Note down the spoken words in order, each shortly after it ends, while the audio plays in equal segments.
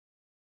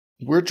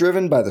We're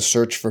driven by the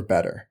search for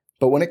better.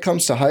 But when it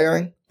comes to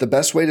hiring, the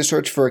best way to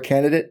search for a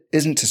candidate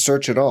isn't to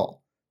search at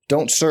all.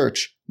 Don't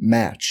search,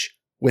 match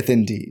with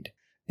Indeed.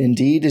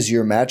 Indeed is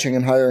your matching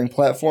and hiring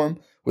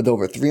platform with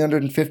over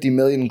 350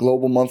 million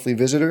global monthly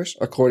visitors,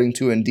 according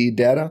to Indeed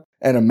data,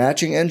 and a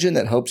matching engine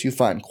that helps you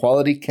find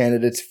quality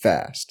candidates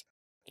fast.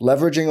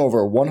 Leveraging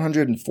over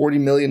 140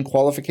 million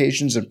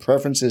qualifications and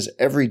preferences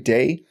every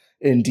day,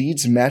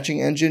 Indeed's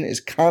matching engine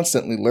is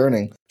constantly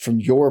learning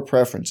from your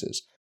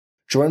preferences.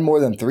 Join more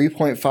than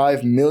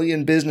 3.5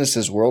 million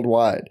businesses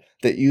worldwide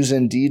that use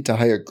Indeed to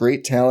hire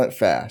great talent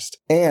fast.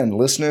 And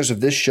listeners of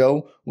this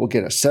show will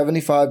get a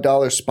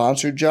 $75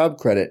 sponsored job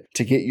credit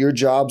to get your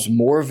jobs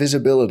more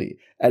visibility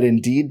at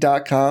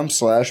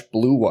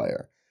Indeed.com/Blue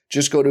Wire.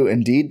 Just go to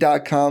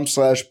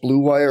Indeed.com/Blue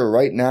Wire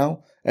right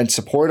now and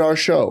support our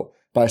show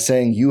by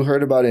saying you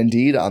heard about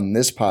Indeed on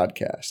this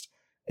podcast.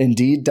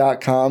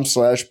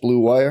 Indeed.com/Blue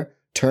Wire.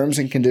 Terms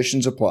and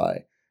conditions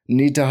apply.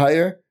 Need to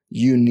hire?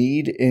 You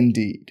need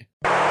Indeed.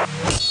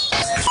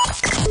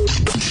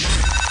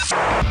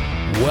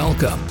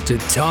 Welcome to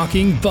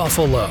Talking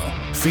Buffalo,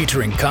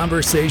 featuring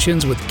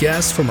conversations with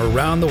guests from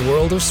around the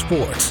world of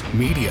sports,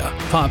 media,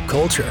 pop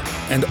culture,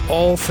 and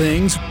all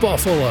things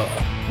Buffalo,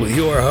 with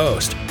your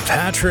host,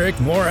 Patrick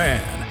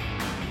Moran.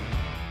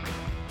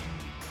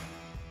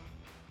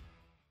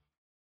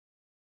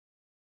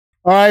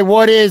 All right,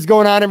 what is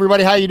going on,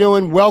 everybody? How you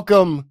doing?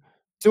 Welcome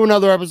to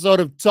another episode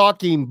of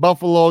Talking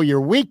Buffalo, your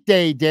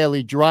weekday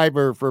daily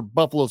driver for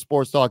Buffalo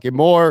sports talk and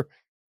more.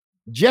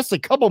 Just a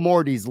couple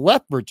more of these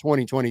left for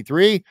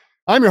 2023.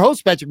 I'm your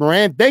host, Patrick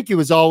Moran. Thank you,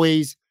 as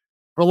always,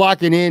 for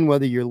locking in,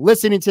 whether you're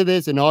listening to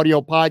this in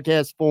audio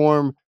podcast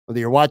form, whether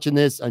you're watching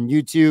this on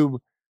YouTube.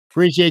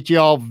 Appreciate you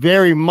all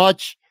very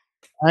much.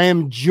 I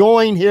am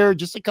joined here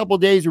just a couple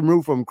days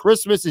removed from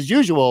Christmas, as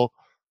usual,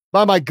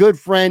 by my good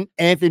friend,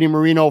 Anthony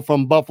Marino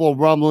from Buffalo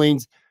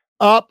Rumblings.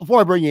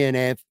 Before I bring you in,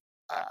 Anth,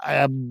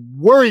 I'm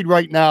worried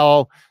right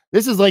now.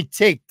 This is like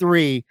take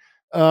 3.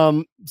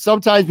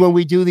 Sometimes when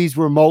we do these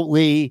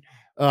remotely,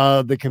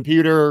 the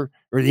computer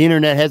or the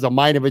internet has a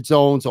mind of its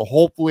own. So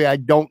hopefully I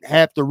don't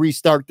have to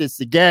restart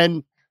this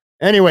again.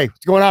 Anyway,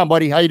 what's going on,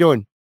 buddy? How you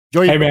doing?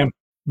 Hey, man.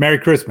 Merry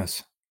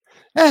Christmas.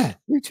 Yeah,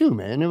 you too,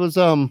 man. It was,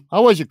 how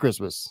was your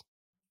Christmas?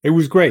 It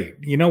was great.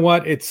 You know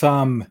what? It's,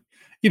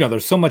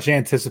 there's so much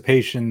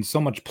anticipation, so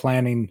much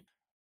planning.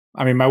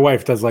 I mean, my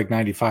wife does like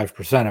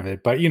 95% of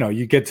it, but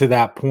you get to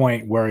that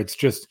point where it's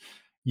just,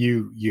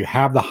 you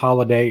have the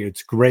holiday.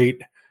 It's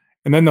great.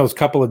 And then those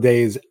couple of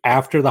days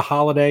after the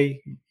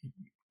holiday,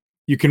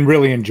 you can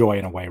really enjoy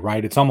in a way,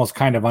 right? It's almost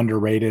kind of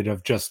underrated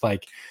of just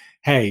like,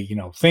 hey,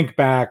 think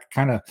back,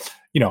 kind of,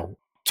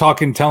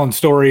 telling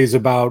stories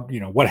about,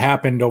 what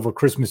happened over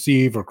Christmas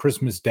Eve or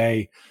Christmas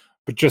Day,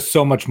 but just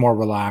so much more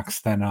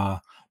relaxed than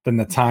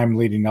the time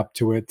leading up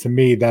to it. To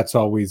me, that's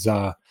always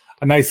a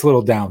nice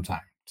little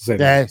downtime, to say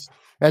the least.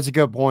 That's a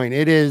good point.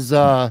 It is,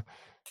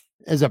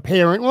 as a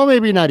parent, well,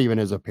 maybe not even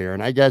as a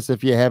parent. I guess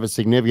if you have a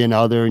significant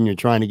other and you're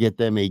trying to get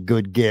them a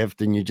good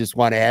gift and you just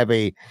want to have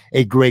a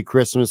great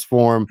Christmas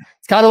for them,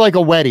 it's kind of like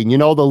a wedding. The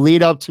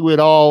lead up to it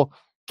all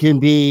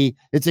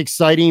it's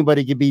exciting, but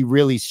it can be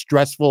really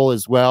stressful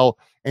as well.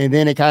 And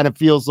then it kind of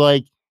feels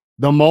like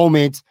the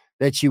moment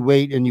that you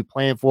wait and you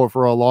plan for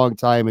a long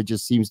time, it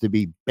just seems to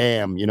be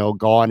bam,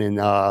 gone in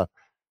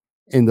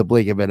the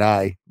blink of an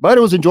eye. But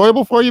it was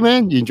enjoyable for you,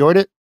 man. You enjoyed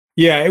it?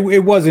 Yeah,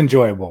 it was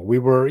enjoyable. We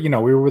were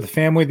with the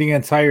family the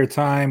entire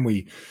time.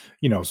 We,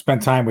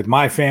 spent time with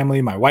my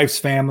family, my wife's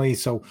family.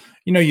 So,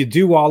 you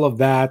do all of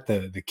that.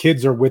 The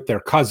kids are with their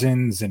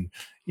cousins and,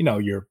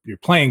 you're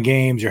playing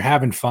games, you're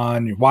having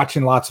fun, you're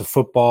watching lots of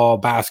football,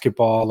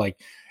 basketball. It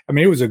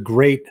was a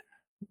great,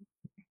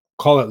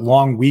 call it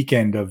long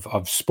weekend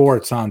of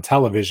sports on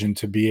television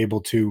to be able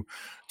to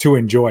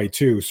enjoy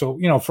too. So,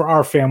 for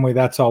our family,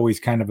 that's always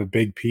kind of a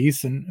big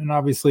piece and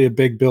obviously a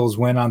big Bills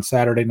win on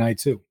Saturday night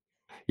too.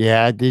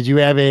 Yeah. Did you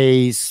have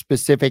a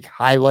specific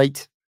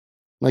highlight,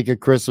 like a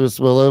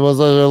Christmas? Well, was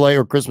there like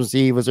or Christmas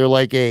Eve? Was there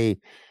like a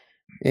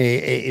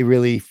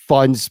really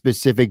fun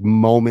specific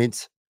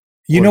moment?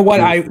 You know what?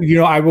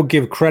 I will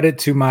give credit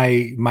to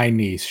my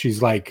niece.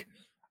 She's like,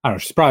 I don't know,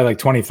 she's probably like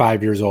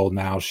 25 years old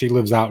now. She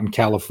lives out in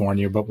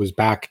California, but was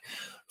back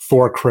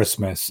for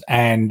Christmas,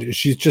 and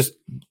she's just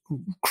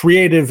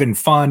creative and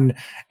fun.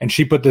 And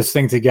she put this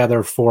thing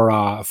together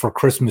for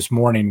Christmas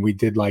morning. We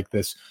did like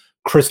this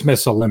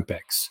Christmas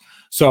Olympics.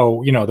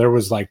 So, there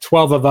was like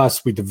 12 of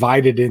us. We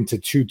divided into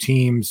 2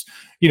 teams.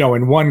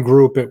 In one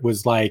group, it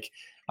was like,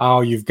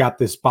 oh, you've got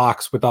this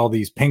box with all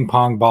these ping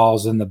pong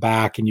balls in the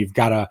back and you've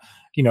got to,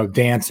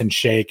 dance and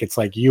shake. It's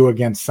like you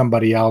against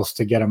somebody else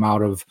to get them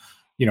out of,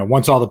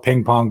 once all the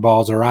ping pong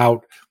balls are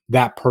out,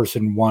 that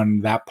person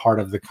won that part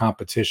of the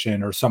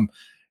competition, or some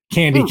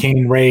candy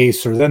cane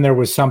race. Or then there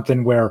was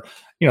something where,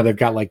 they've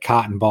got like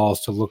cotton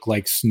balls to look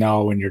like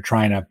snow and you're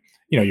trying to,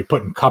 you're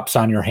putting cups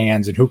on your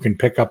hands and who can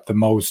pick up the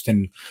most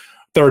in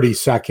 30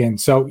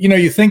 seconds. So,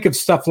 you think of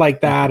stuff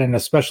like that. And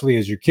especially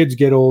as your kids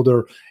get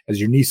older, as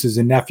your nieces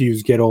and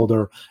nephews get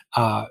older,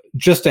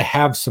 just to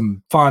have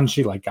some fun.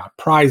 She got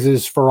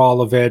prizes for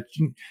all of it.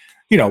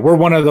 we're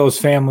one of those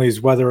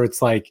families, whether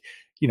it's like,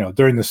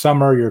 during the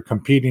summer, you're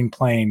competing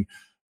playing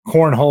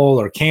cornhole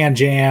or can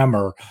jam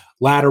or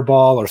ladder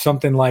ball or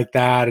something like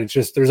that. It's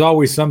just, there's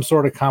always some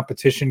sort of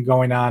competition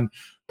going on,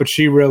 but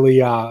she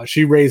really,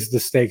 she raised the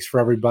stakes for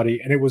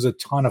everybody. And it was a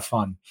ton of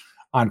fun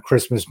on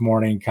Christmas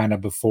morning, kind of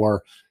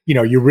before,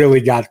 you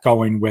really got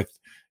going with,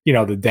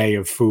 the day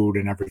of food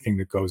and everything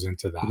that goes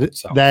into that.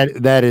 So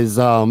that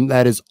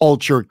is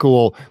ultra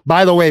cool.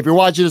 By the way, if you're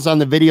watching this on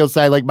the video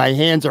side, like my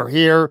hands are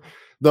here.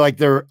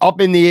 They're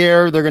up in the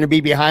air. They're going to be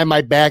behind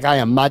my back. I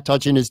am not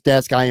touching this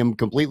desk. I am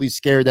completely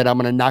scared that I'm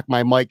going to knock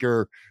my mic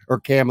or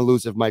camera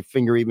loose if my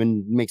finger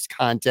even makes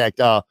contact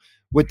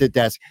with the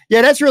desk.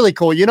 Yeah, that's really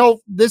cool.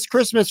 This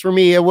Christmas for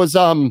me, it was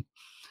a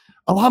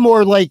lot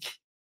more like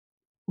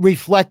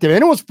reflective,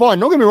 and it was fun.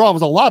 Don't get me wrong, it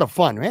was a lot of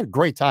fun. We had a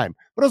great time,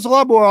 but it was a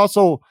lot more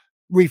also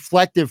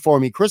reflective for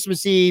me.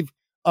 Christmas Eve,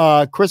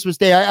 Christmas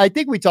Day. I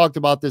think we talked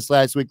about this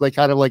last week, like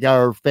kind of like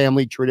our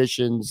family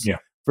traditions. Yeah.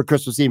 For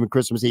Christmas Eve and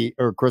Christmas Eve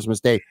or Christmas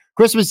Day.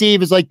 Christmas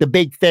Eve is like the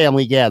big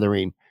family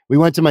gathering. We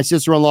went to my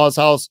sister-in-law's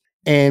house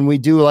and we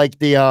do like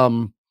the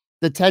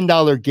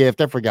 $10 gift.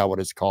 I forgot what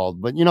it's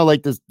called, but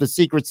like the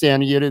Secret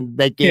Santa,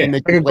 that game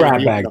that like you a play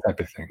grab bag type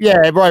of thing.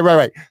 Yeah,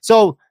 right.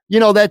 So,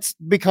 that's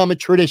become a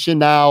tradition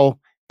now,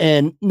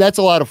 and that's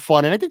a lot of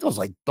fun. And I think there was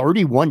like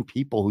 31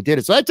 people who did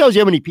it. So that tells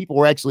you how many people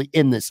were actually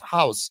in this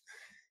house.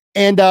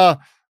 And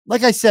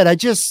like I said, I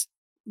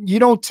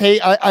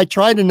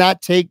try to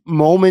not take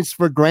moments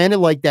for granted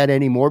like that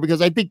anymore,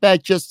 because I think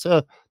back just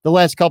to the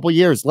last couple of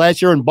years.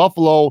 Last year in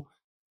Buffalo,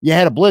 you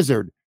had a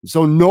blizzard,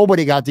 so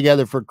nobody got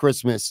together for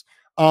Christmas.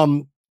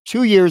 2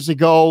 years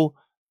ago,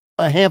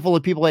 a handful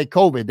of people had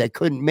COVID that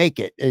couldn't make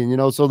it,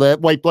 and so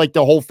that wiped like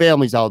the whole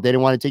families out. They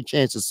didn't want to take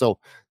chances, so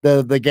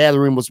the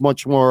gathering was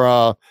much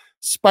more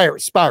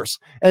sparse.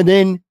 And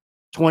then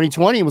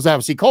 2020 was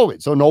obviously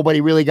COVID, so nobody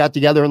really got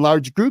together in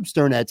large groups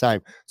during that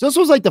time. So this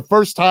was like the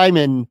first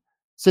time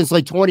since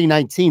like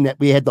 2019 that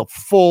we had the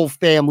full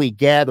family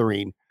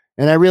gathering.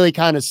 And I really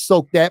kind of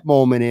soaked that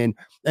moment in.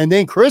 And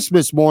then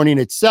Christmas morning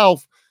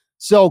itself.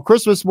 So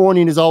Christmas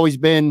morning has always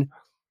been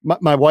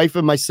my wife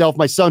and myself,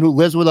 my son who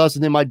lives with us,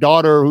 and then my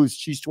daughter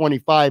she's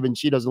 25 and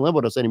she doesn't live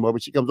with us anymore,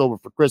 but she comes over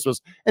for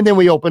Christmas. And then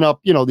we open up,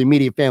 the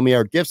immediate family,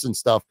 our gifts and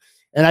stuff.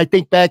 And I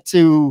think back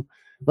to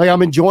like,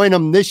 I'm enjoying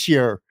them this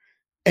year,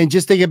 and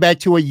just thinking back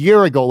to a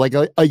year ago, like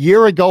a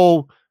year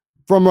ago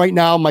from right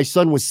now, my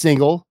son was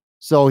single.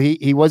 So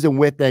he wasn't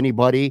with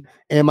anybody,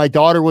 and my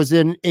daughter was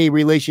in a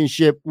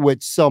relationship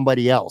with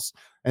somebody else.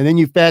 And then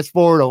you fast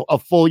forward a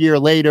full year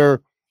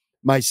later,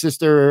 my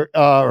daughter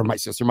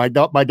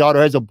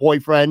has a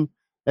boyfriend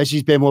that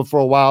she's been with for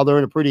a while. They're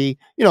in a pretty,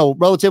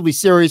 relatively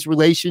serious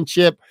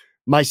relationship.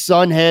 My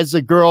son has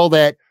a girl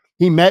that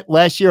he met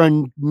last year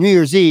on New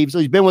Year's Eve. So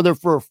he's been with her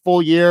for a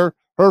full year.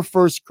 Her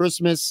first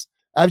Christmas.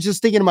 I was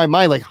just thinking in my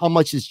mind, like how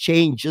much has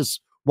changed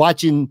just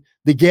watching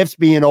the gifts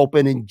being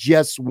open in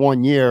just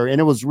 1 year. And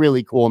it was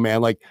really cool,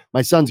 man. Like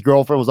my son's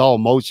girlfriend was all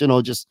emotional.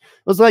 It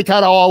was like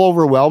kind of all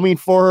overwhelming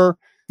for her.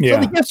 Yeah.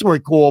 So the gifts were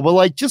cool, but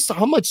like just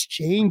how much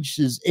change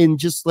is in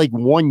just like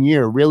 1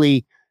 year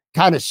really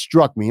kind of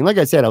struck me. And like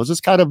I said, I was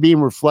just kind of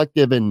being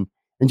reflective and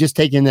just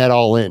taking that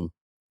all in.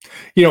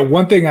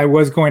 One thing I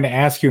was going to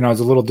ask you, and I was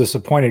a little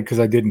disappointed because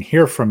I didn't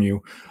hear from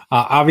you.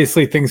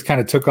 Obviously, things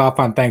kind of took off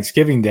on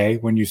Thanksgiving Day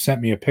when you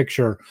sent me a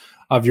picture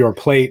of your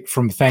plate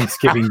from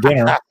Thanksgiving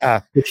dinner,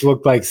 which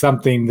looked like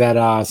something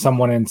that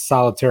someone in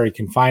solitary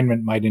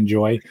confinement might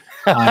enjoy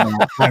on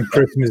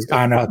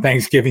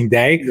Thanksgiving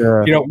Day.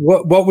 Yeah.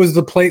 What was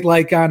the plate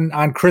like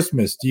on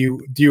Christmas? Do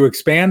you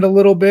expand a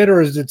little bit,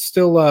 or is it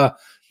still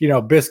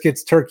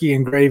biscuits, turkey,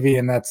 and gravy,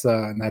 and that's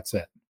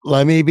it?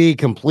 Let me be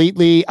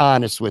completely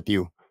honest with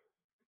you.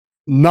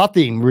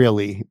 Nothing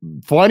really.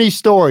 Funny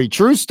story,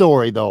 true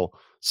story though.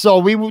 So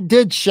we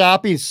did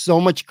shopping,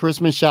 so much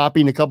Christmas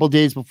shopping a couple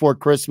days before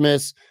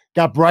Christmas,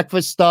 got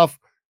breakfast stuff,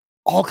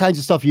 all kinds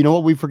of stuff. You know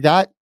what we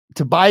forgot?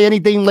 To buy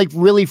anything like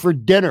really for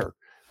dinner,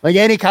 like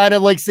any kind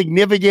of like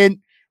significant,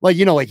 like,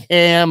 like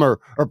ham or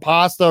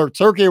pasta or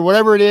turkey or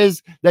whatever it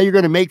is that you're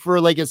going to make for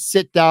like a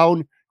sit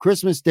down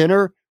Christmas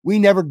dinner. We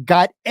never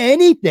got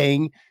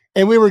anything.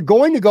 And we were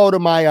going to go to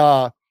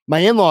my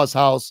in-laws'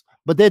 house,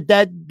 but that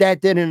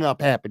didn't end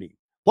up happening.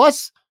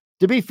 Plus,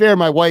 to be fair,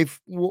 my wife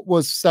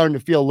was starting to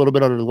feel a little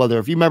bit under the weather.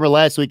 If you remember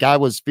last week, I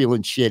was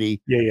feeling shitty.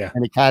 Yeah.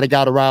 And it kind of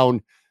got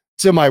around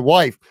to my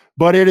wife.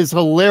 But it is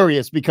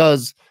hilarious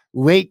because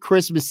late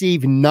Christmas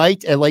Eve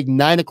night at like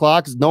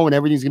 9:00, knowing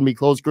everything's going to be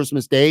closed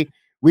Christmas Day,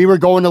 we were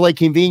going to like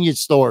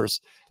convenience stores.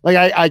 Like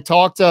I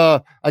talked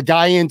a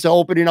guy into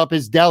opening up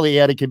his deli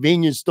at a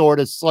convenience store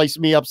to slice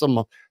me up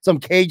some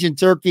Cajun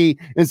turkey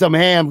and some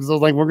ham, because I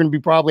was like, we're going to be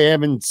probably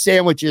having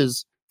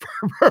sandwiches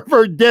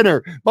for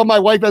dinner. But my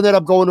wife ended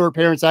up going to her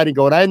parents' side and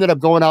going. I ended up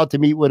going out to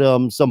meet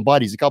with some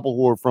buddies, a couple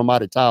who were from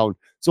out of town.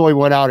 So we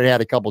went out and had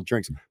a couple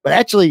drinks. But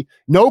actually,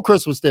 no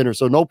Christmas dinner,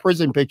 so no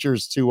prison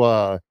pictures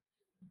to.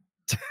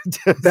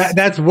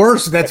 That's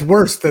worse. That's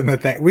worse than the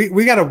thing.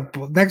 We got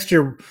to next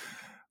year.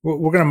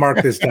 We're going to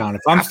mark this down.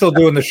 If I'm still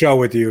doing the show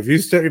with you,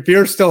 if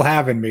you're still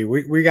having me,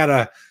 we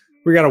gotta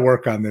we got to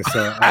work on this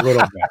a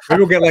little bit. Maybe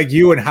we'll get like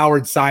you and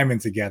Howard Simon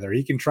together.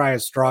 He can try a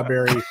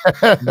strawberry.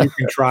 And you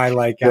can try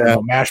like, I don't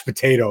know, mashed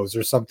potatoes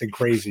or something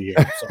crazy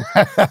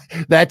here. So.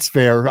 That's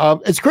fair.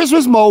 It's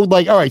Christmas mode.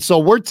 Like, all right, so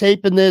we're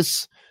taping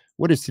this.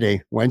 What is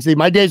today? Wednesday.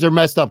 My days are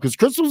messed up because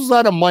Christmas was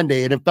on a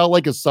Monday and it felt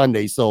like a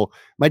Sunday. So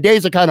my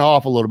days are kind of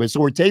off a little bit. So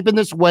we're taping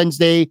this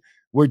Wednesday.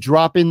 We're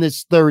dropping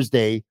this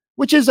Thursday,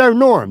 which is our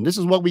norm. This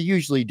is what we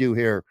usually do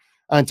here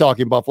on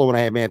Talking Buffalo when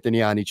I have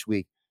Anthony on each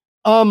week.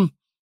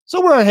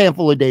 So we're a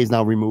handful of days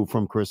now removed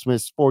from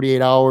Christmas.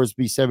 48 hours,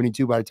 be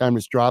 72 by the time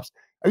this drops.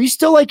 Are you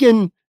still like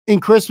in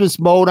Christmas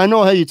mode? I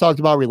know how you talked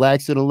about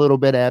relaxing a little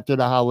bit after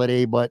the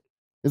holiday, but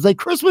is like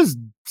Christmas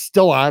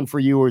still on for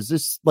you, or is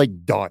this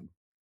like done?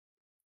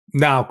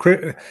 No,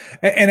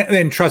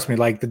 and trust me,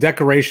 like the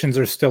decorations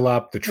are still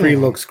up. The tree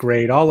looks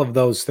great, all of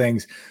those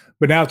things.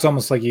 But now it's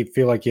almost like you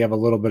feel like you have a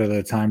little bit of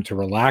the time to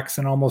relax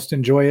and almost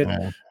enjoy it.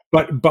 Yeah.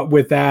 But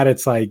with that,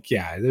 it's like,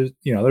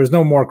 there's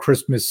no more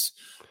Christmas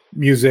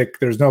music.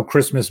 There's no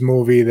Christmas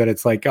movie that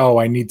it's like, oh,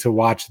 I need to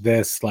watch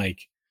this.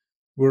 Like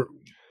we're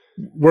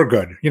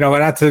good.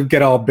 Not to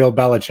get all Bill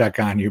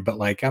Belichick on you, but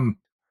like I'm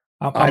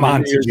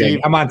on to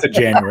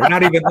January.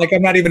 Not even like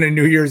I'm not even a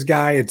New Year's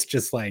guy. It's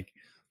just like,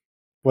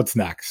 what's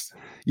next?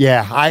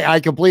 Yeah, I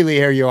completely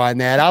hear you on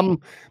that.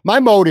 My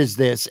mode is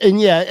this,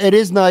 and yeah, it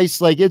is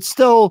nice. Like it's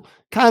still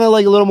kind of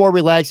like a little more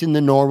relaxing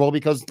than normal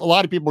because a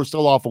lot of people are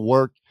still off of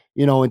work,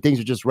 and things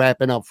are just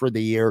wrapping up for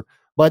the year.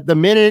 But the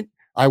minute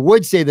I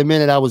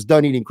was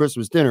done eating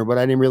Christmas dinner, but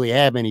I didn't really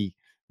have any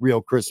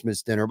real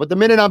Christmas dinner. But the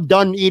minute I'm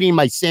done eating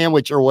my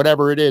sandwich or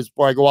whatever it is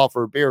before I go out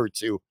for a beer or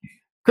two,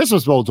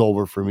 Christmas mode's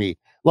over for me.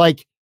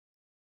 Like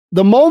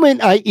the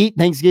moment I eat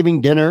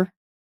Thanksgiving dinner,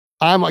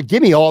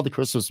 give me all the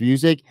Christmas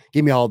music,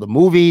 give me all the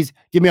movies,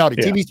 give me all the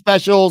TV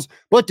specials,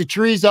 put the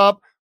trees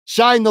up,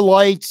 shine the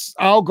lights.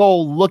 I'll go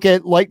look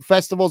at light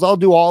festivals. I'll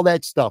do all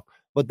that stuff.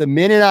 But the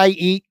minute I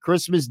eat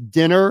Christmas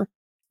dinner,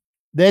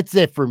 that's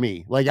it for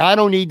me. Like I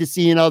don't need to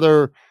see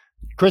another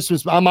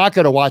Christmas. I'm not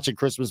going to watch a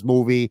Christmas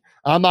movie.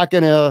 I'm not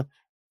going to,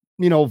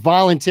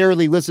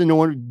 voluntarily listen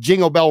to a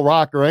Jingle Bell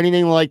Rock or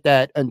anything like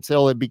that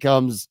until it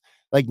becomes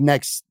like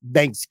next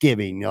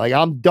Thanksgiving. Like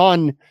I'm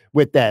done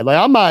with that. Like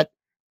I'm not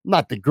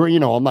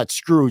I'm not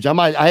Scrooge.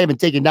 I haven't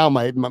taken down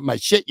my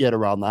shit yet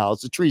around the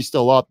house. The tree's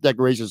still up,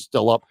 decorations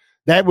still up.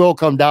 That will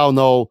come down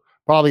though,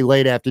 probably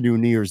late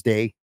afternoon, New Year's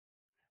Day.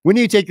 When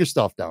do you take your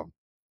stuff down?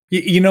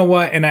 You know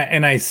what? And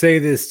I say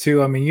this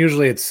too. I mean,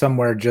 usually it's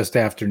somewhere just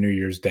after New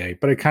Year's Day,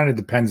 but it kind of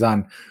depends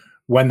on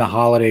when the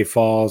holiday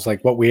falls,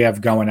 like what we have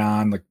going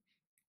on. Like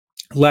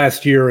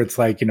last year, it's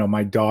like,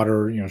 my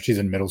daughter, she's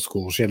in middle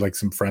school. She had like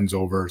some friends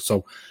over.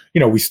 So,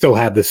 we still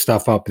had this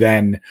stuff up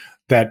then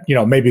that,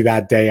 maybe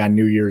that day on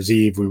New Year's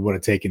Eve, we would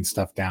have taken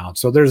stuff down.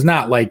 So there's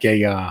not like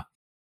a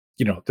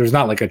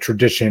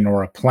tradition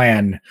or a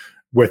plan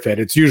with it.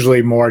 It's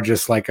usually more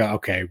just like,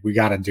 okay, we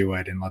got to do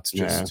it. And let's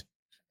just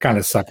kind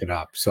of suck it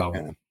up. So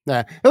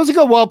it was a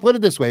good, well, put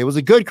it this way. It was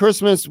a good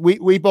Christmas.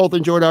 We both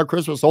enjoyed our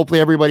Christmas. Hopefully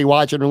everybody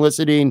watching or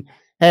listening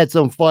had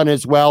some fun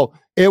as well.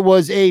 It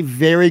was a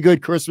very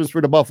good Christmas for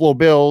the Buffalo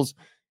Bills,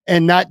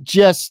 and not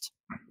just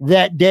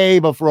that day,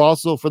 but for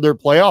their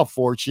playoff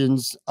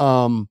fortunes.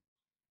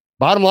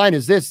 Bottom line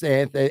is this,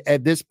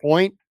 at this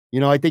point,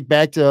 I think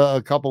back to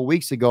a couple of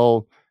weeks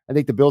ago, I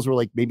think the Bills were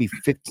like maybe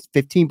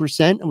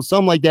 15% or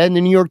something like that in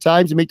the New York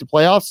Times to make the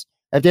playoffs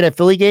after that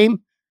Philly game.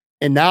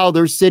 And now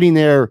they're sitting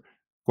there,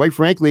 quite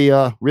frankly,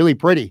 really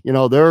pretty.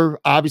 They're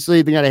got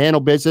to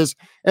handle business.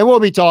 And we'll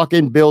be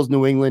talking Bills,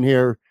 New England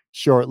here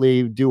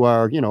shortly, do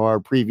our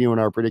preview and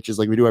our predictions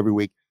like we do every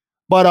week.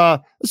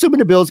 But assuming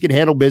the Bills can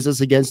handle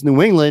business against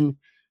New England,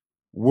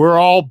 we're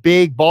all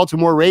big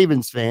Baltimore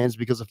Ravens fans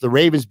because if the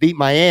Ravens beat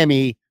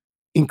Miami,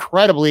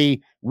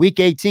 incredibly,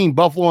 Week 18,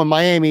 Buffalo and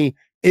Miami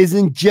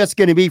isn't just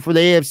going to be for the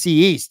AFC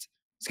East.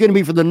 It's going to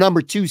be for the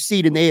number 2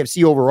 seed in the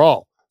AFC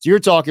overall. So you're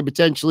talking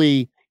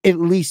potentially at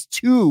least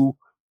 2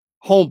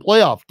 home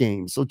playoff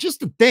games. So just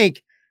to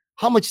think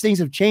how much things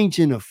have changed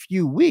in a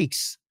few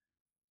weeks,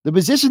 the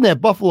position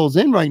that Buffalo's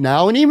in right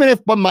now, and even if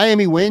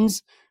Miami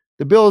wins,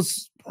 the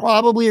Bills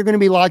probably are going to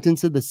be locked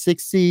into the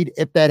 6th seed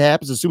if that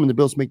happens, assuming the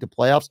Bills make the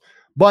playoffs.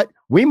 But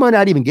we might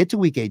not even get to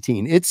Week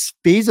 18. It's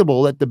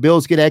feasible that the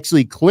Bills could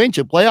actually clinch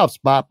a playoff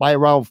spot by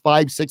around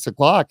 5-6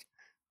 o'clock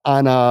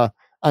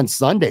on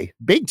Sunday.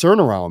 Big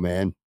turnaround,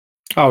 man.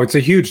 Oh, it's a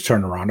huge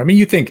turnaround. I mean,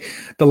 you think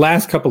the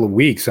last couple of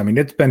weeks, I mean,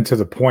 it's been to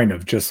the point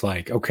of just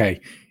like,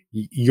 okay,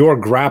 you're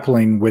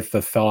grappling with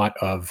the thought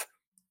of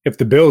if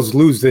the Bills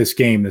lose this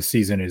game, the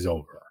season is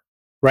over,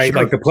 right?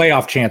 Sure. Like the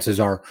playoff chances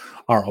are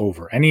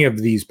over. Any of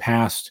these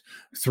past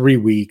 3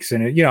 weeks,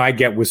 and I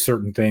get with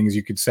certain things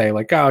you could say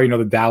like, oh,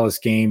 the Dallas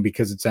game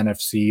because it's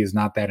NFC is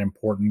not that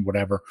important,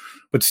 whatever.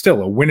 But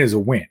still, a win is a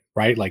win,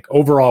 right? Like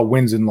overall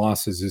wins and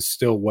losses is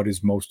still what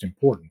is most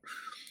important.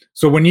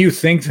 So when you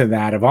think to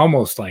that of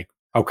almost like,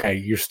 okay,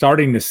 you're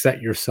starting to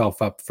set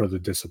yourself up for the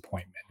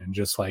disappointment and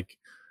just like,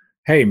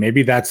 hey,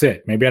 maybe that's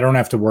it. Maybe I don't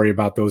have to worry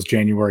about those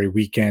January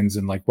weekends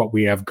and like what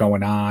we have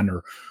going on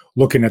or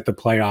looking at the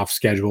playoff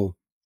schedule.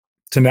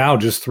 to now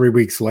just 3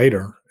 weeks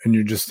later, and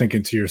you're just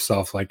thinking to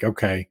yourself, like,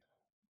 okay,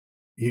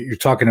 you're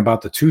talking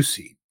about the 2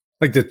 seed.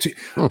 Like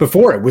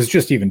before it was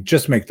just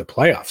make the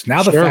playoffs.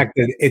 Now the fact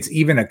that it's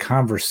even a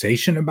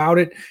conversation about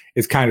it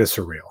is kind of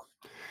surreal.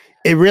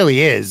 It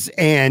really is.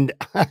 And,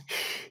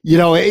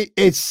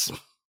 it's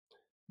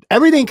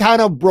everything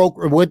kind of broke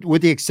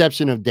with the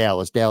exception of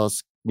Dallas.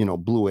 Dallas,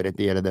 blew it at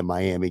the end of the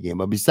Miami game.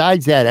 But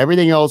besides that,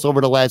 everything else over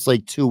the last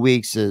 2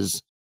 weeks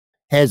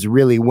has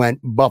really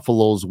went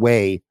Buffalo's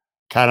way,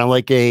 kind of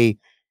like a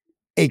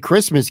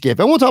Christmas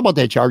gift. And we'll talk about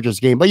that Chargers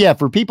game. But yeah,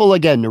 for people,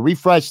 again, to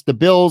refresh, the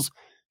Bills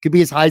could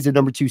be as high as the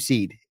number 2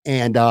 seed.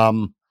 And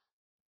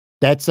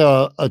that's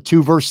a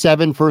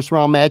 2-7 first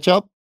round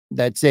matchup.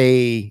 That's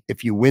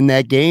if you win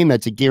that game,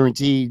 that's a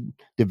guaranteed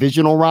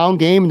divisional round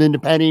game. And then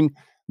depending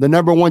the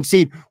number 1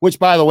 seed, which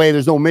by the way,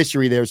 there's no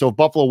mystery there. So if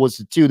Buffalo was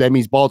the 2, that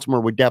means Baltimore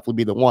would definitely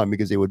be the 1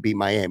 because they would beat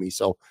Miami.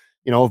 So,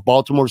 if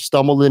Baltimore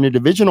stumbled in a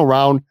divisional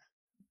round,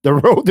 the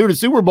road through the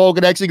Super Bowl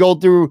could actually go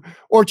through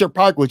Orchard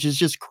Park, which is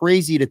just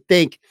crazy to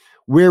think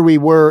where we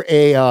were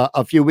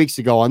a few weeks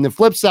ago. On the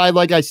flip side,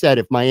 like I said,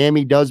 if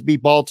Miami does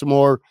beat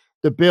Baltimore,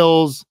 the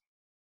Bills,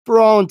 for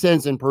all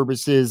intents and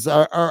purposes,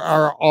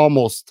 are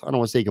almost, I don't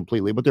want to say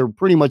completely, but they're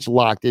pretty much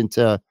locked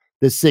into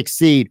the 6th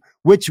seed,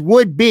 which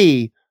would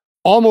be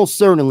almost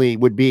certainly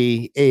would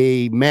be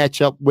a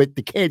matchup with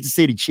the Kansas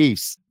City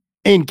Chiefs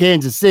in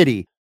Kansas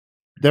City.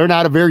 They're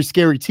not a very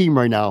scary team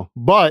right now,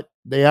 but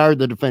they are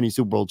the defending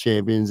Super Bowl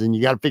champions, and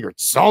you got to figure at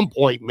some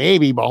point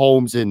maybe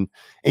Mahomes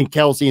and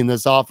Kelsey in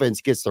this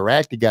offense gets their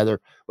act together.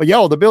 But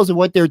the Bills have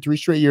went there 3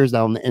 straight years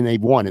now, and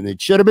they've won, and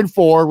it should have been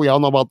 4. We all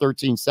know about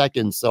 13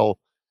 seconds. So,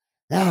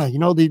 yeah,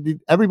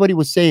 everybody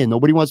was saying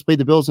nobody wants to play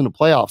the Bills in the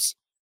playoffs.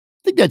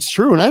 I think that's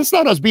true, and that's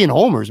not us being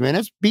homers, man.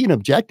 That's being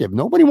objective.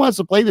 Nobody wants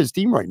to play this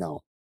team right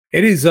now.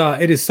 It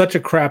is such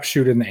a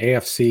crapshoot in the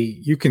AFC.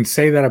 You can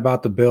say that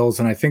about the Bills,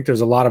 and I think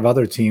there's a lot of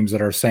other teams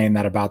that are saying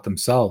that about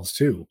themselves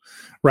too,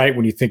 right?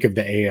 When you think of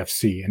the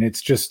AFC, and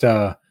it's just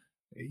the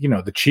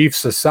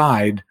Chiefs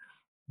aside,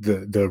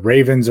 the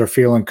Ravens are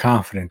feeling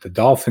confident, the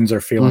Dolphins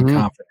are feeling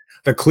confident,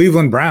 the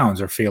Cleveland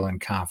Browns are feeling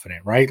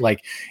confident, right?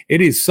 Like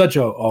it is such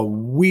a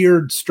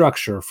weird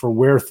structure for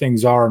where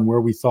things are and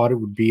where we thought it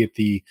would be at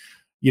the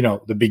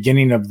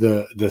beginning of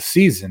the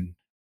season.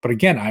 But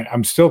again,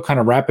 I'm still kind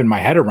of wrapping my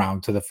head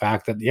around to the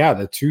fact that,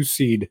 the 2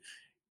 seed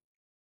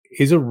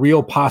is a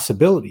real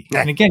possibility.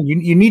 And again,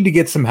 you need to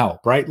get some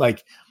help, right?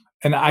 Like,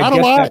 and I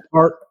get that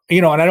part,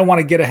 and I don't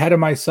want to get ahead of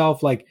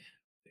myself. Like,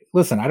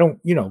 listen,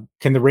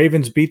 can the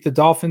Ravens beat the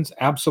Dolphins?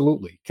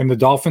 Absolutely. Can the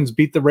Dolphins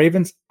beat the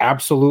Ravens?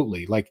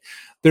 Absolutely. Like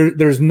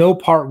there's no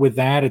part with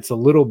that. It's a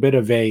little bit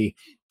of a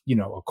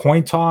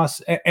coin toss.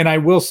 And I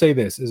will say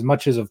this, as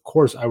much as of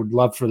course I would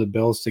love for the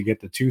Bills to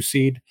get the 2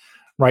 seed.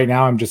 Right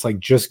now, I'm just like,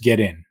 just get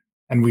in.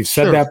 And we've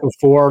said that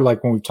before,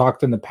 like when we've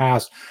talked in the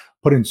past,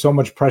 putting so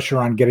much pressure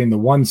on getting the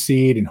 1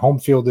 seed and home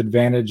field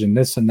advantage and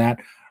this and that.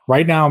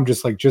 Right now, I'm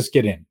just like, just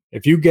get in.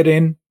 If you get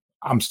in,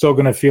 I'm still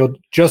going to feel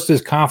just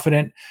as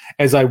confident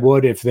as I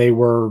would if they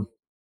were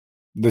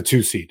the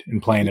 2 seed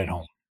and playing at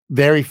home.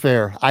 Very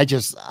fair. I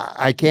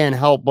can't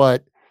help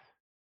but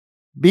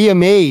be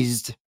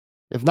amazed,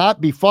 if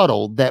not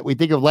befuddled, that we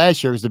think of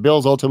last year as the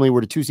Bills ultimately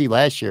were the 2 seed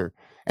last year.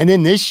 And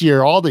then this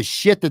year, all the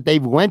shit that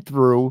they've went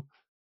through,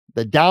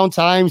 the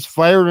downtimes,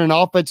 fired an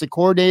offensive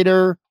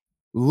coordinator,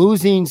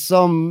 losing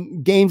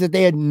some games that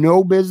they had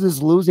no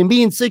business losing,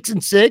 being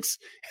 6-6,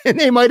 and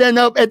they might end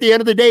up at the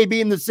end of the day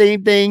being the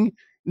same thing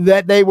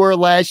that they were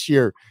last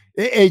year.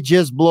 It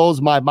just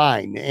blows my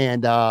mind.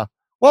 And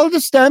it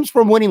just stems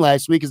from winning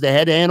last week because they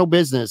had to handle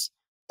business.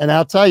 And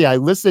I'll tell you, I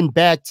listened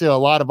back to a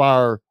lot of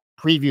our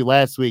preview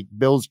last week,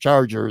 Bills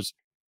Chargers,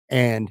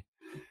 and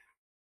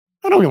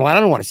I don't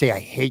want to say I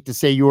hate to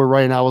say you were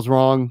right and I was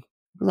wrong.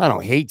 I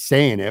don't hate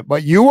saying it,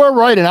 but you were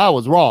right and I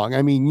was wrong.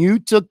 I mean, you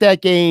took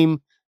that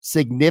game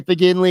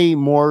significantly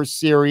more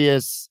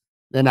serious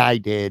than I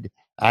did.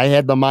 I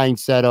had the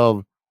mindset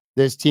of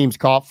this team's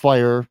caught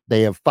fire.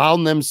 They have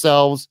found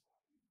themselves.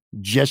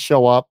 Just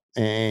show up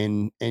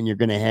and you're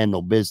going to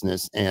handle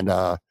business. And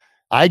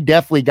I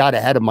definitely got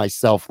ahead of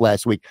myself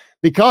last week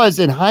because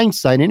in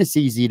hindsight, and it's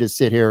easy to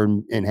sit here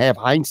and have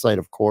hindsight,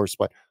 of course,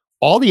 but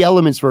all the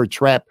elements for a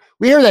trap,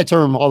 we hear that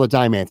term all the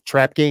time, man,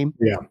 trap game.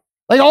 Yeah.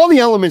 Like all the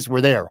elements were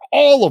there.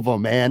 All of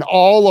them, man.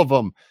 All of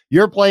them.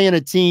 You're playing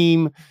a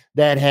team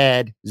that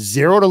had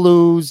 0 to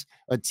lose,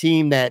 a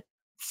team that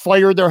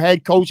fired their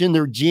head coach and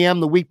their GM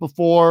the week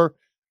before.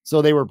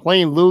 So they were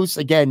playing loose.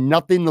 Again,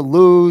 nothing to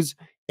lose.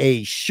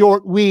 A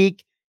short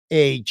week,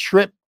 a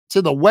trip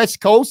to the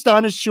West Coast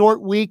on a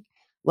short week.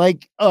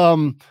 Like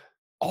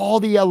all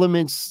the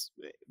elements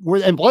were,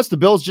 and plus the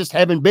Bills just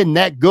haven't been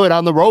that good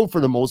on the road for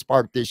the most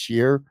part this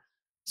year.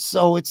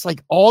 So it's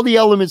like all the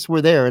elements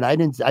were there. And I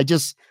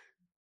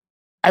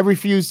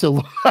refuse to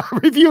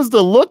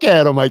look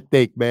at them, I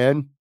think,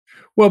 man.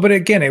 Well, but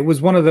again, it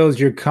was one of those,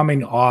 you're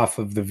coming off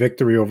of the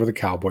victory over the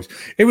Cowboys.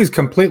 It was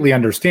completely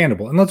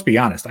understandable. And let's be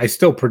honest, I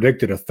still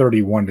predicted a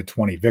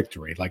 31-20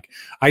 victory. Like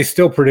I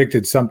still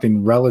predicted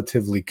something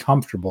relatively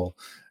comfortable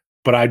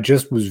but I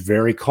just was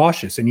very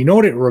cautious. And you know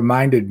what it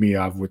reminded me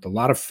of, with a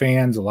lot of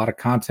fans, a lot of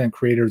content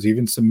creators,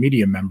 even some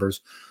media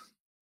members,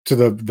 to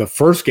the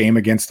first game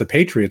against the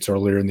Patriots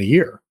earlier in the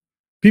year.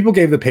 People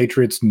gave the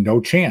Patriots no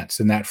chance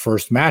in that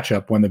first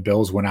matchup when the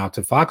Bills went out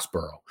to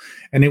Foxborough.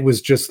 And it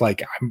was just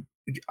like,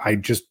 I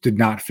just did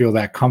not feel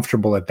that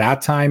comfortable at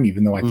that time,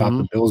 even though I thought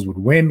the Bills would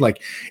win.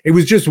 Like, it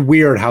was just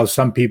weird how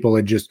some people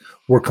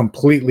were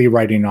completely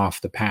writing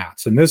off the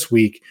Pats. And this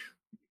week,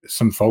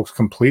 some folks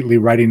completely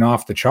writing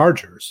off the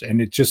Chargers.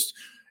 And it just,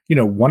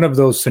 one of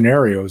those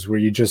scenarios where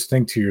you just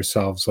think to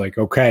yourselves, like,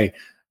 okay,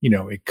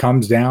 it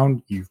comes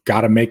down, you've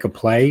got to make a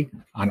play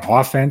on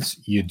offense.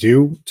 You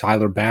do.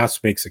 Tyler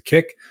Bass makes a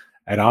kick.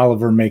 Ed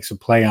Oliver makes a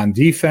play on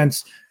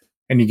defense,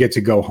 and you get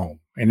to go home.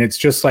 And it's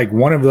just like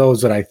one of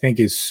those that I think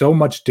is so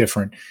much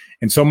different.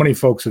 And so many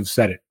folks have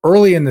said it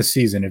early in the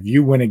season. If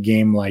you win a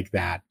game like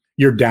that,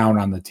 you're down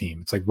on the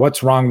team. It's like,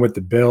 what's wrong with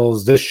the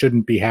Bills? This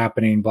shouldn't be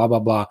happening, blah, blah,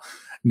 blah.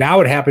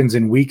 Now it happens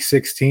in week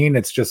 16.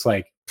 It's just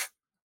like,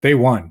 they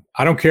won.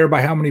 I don't care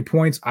by how many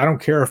points. I don't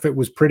care if it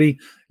was pretty.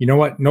 You know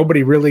what?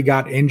 Nobody really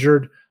got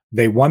injured.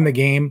 They won the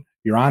game.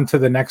 You're on to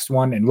the next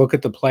one. And look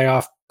at the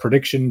playoff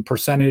prediction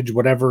percentage,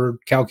 whatever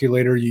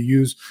calculator you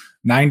use,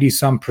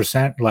 90-some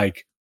percent.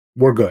 Like,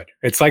 we're good.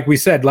 It's like we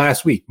said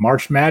last week,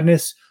 March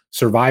Madness,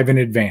 survive in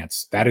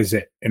advance. That is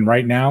it. And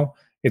right now,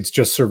 it's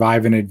just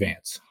survive in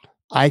advance.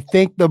 I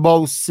think the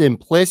most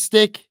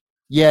simplistic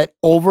yet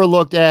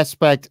overlooked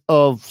aspect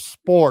of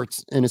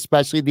sports, and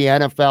especially the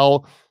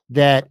NFL,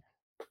 that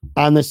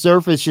on the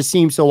surface just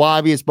seems so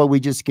obvious, but we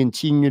just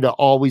continue to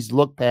always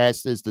look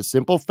past, is the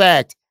simple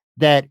fact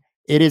that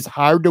it is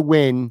hard to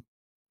win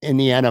in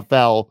the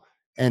NFL,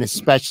 and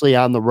especially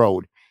on the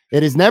road.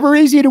 It is never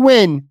easy to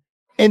win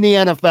in the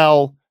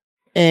NFL,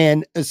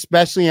 and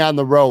especially on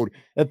the road.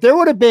 If there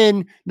would have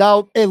been,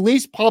 now at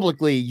least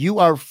publicly, you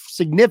are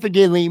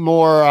significantly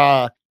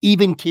more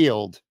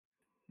even-keeled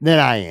than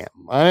I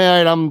am.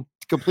 I'm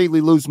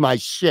completely lose my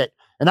shit.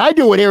 And I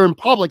do it here in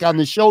public on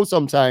the show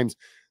sometimes.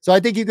 So I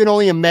think you can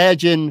only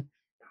imagine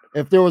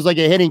if there was like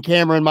a hidden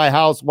camera in my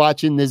house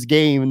watching this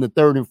game in the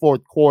third and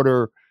fourth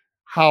quarter,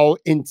 how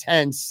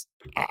intense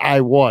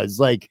I was.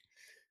 Like,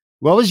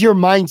 what was your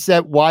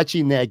mindset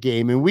watching that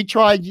game? And we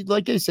tried,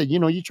 like I said,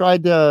 you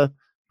tried to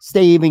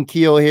stay even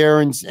keel here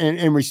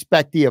and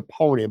respect the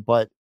opponent.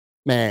 But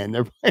man,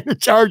 they're playing the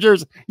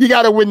Chargers. You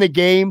got to win the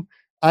game.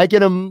 I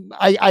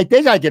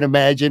think I can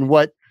imagine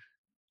what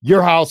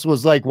your house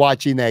was like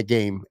watching that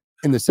game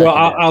in the second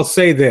half. I'll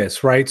say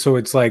this, right? So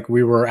it's like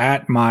we were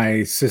at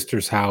my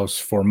sister's house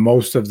for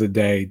most of the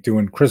day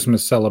doing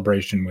Christmas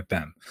celebration with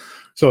them.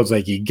 So it's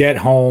like you get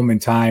home in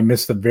time,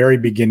 miss the very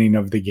beginning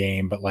of the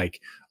game, but like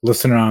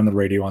listening on the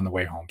radio on the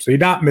way home. So you're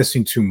not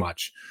missing too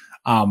much.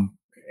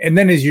 And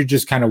then as you're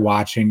just kind of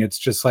watching, it's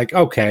just like,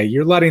 okay,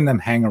 you're letting them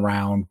hang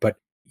around, but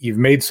you've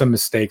made some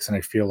mistakes, and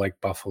I feel like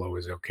Buffalo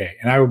is okay.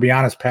 And I will be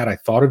honest, Pat, I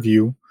thought of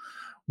you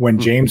when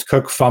James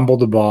Cook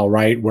fumbled the ball,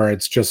 right? Where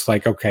it's just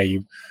like, okay,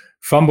 you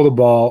fumble the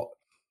ball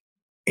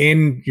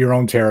in your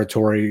own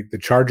territory. The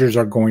Chargers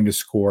are going to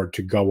score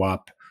to go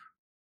up.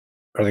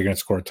 Are they going to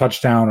score a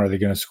touchdown? Or are they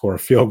going to score a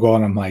field goal?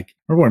 And I'm like,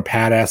 remember when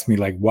Pat asked me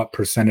like what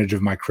percentage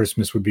of my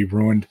Christmas would be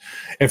ruined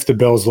if the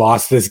Bills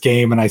lost this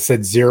game? And I said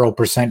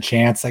 0%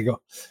 chance. I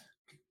go,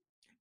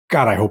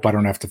 God, I hope I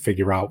don't have to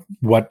figure out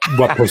what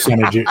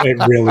percentage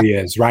it really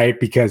is, right?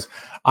 Because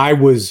I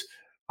was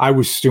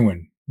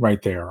stewing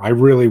right there. I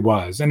really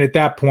was. And at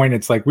that point,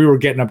 it's like we were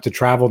getting up to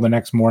travel the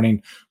next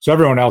morning. So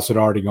everyone else had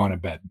already gone to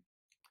bed.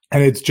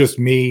 And it's just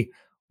me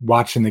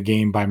watching the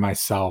game by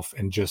myself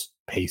and just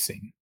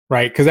pacing,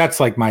 right? Because that's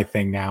like my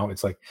thing now.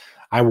 It's like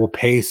I will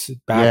pace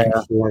back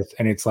and forth.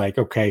 And it's like,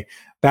 okay,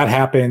 that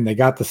happened. They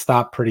got the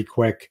stop pretty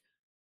quick.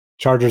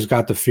 Chargers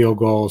got the field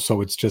goal.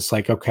 So it's just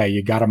like, okay,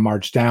 you got to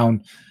march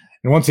down.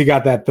 And once he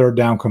got that third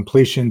down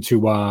completion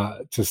to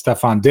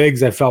Stephon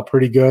Diggs, I felt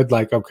pretty good.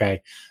 Like, okay,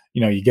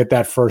 you get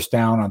that first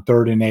down on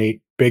 3rd and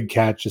 8, big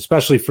catch,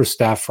 especially for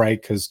Steph,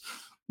 right? Because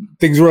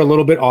things were a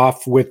little bit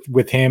off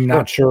with him.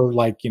 Not sure,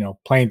 like,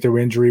 playing through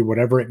injury,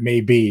 whatever it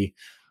may be.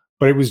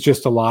 But it was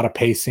just a lot of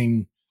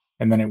pacing,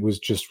 and then it was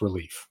just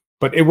relief.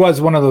 But it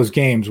was one of those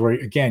games where,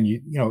 again,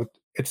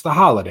 it's the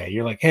holiday.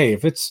 You're like, hey,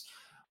 if it's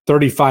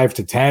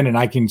 35-10 and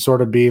I can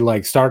sort of be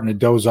like starting to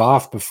doze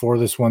off before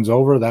this one's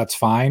over, that's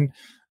fine.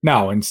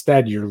 No,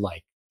 instead you're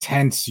like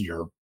tense,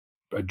 your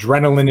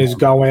adrenaline is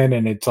going,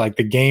 and it's like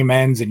the game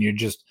ends and you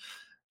just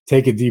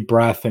take a deep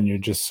breath and you're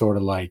just sort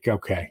of like,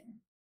 okay,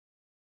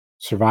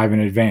 survive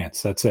in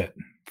advance. That's it.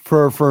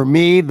 For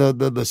me,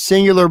 the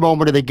singular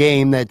moment of the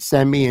game that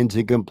sent me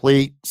into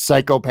complete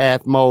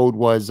psychopath mode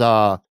was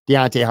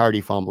Deontay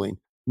Hardy fumbling.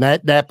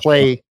 That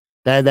play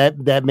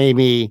that made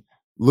me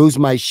lose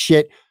my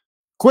shit.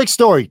 Quick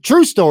story,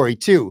 true story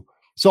too.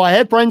 So I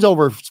had friends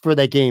over for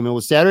that game. It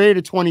was Saturday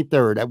the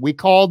 23rd. We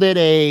called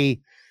it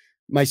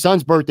my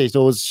son's birthday.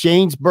 So it was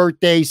Shane's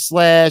birthday /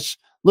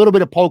 little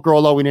bit of poker,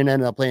 although we didn't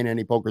end up playing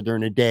any poker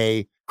during the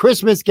day.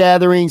 Christmas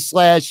gathering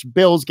 /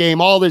 Bills game,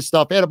 all this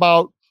stuff. Had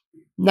about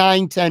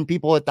 9-10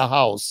 people at the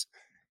house.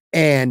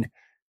 And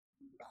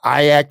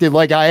I acted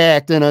like I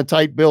act in a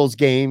tight Bills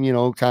game,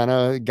 kind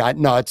of got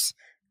nuts.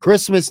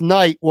 Christmas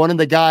night, one of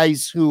the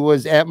guys who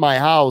was at my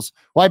house,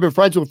 who I've been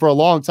friends with for a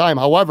long time.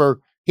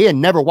 However, he had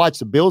never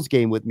watched a Bills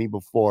game with me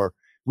before.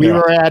 We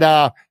were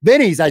at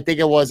Vinny's, I think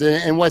it was,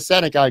 in West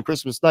Seneca on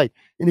Christmas night.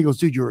 And he goes,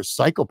 dude, you're a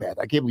psychopath.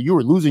 I can't believe you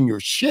were losing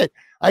your shit.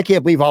 I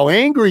can't believe how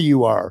angry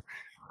you are.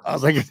 I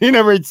was like, he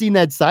never had seen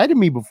that side of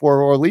me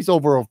before, or at least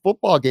over a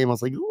football game. I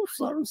was like,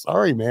 oh,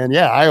 sorry, man.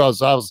 Yeah, I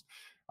was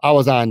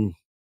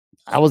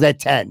at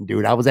 10,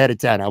 dude. I was at a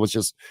 10. I was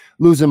just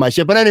losing my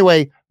shit. But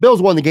anyway,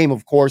 Bills won the game,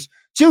 of course.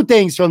 Two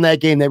things from that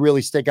game that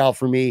really stick out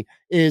for me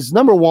is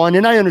number one,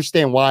 and I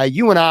understand why,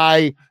 you and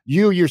I,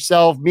 you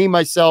yourself, me,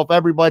 myself,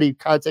 everybody,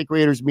 content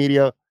creators,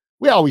 media,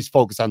 we always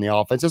focus on the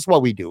offense. That's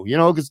what we do,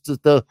 because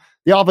the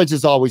offense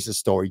is always the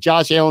story.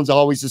 Josh Allen's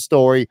always the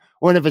story.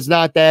 When if it's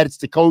not that, it's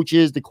the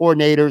coaches, the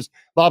coordinators,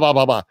 blah, blah,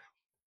 blah, blah.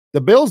 The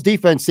Bills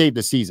defense saved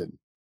the season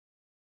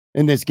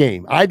in this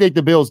game. I think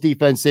the Bills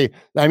defense, they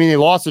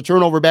lost the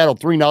turnover battle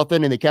 3-0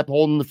 and they kept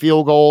holding the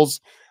field goals.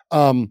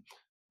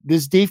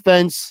 This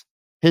defense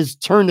has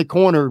turned the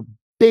corner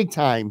big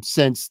time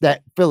since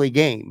that Philly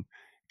game.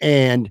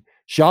 And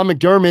Sean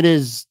McDermott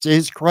is, to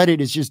his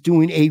credit, is just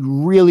doing a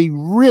really,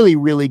 really,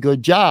 really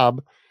good job,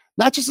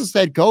 not just as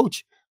head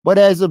coach, but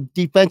as a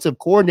defensive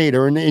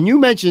coordinator. And you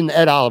mentioned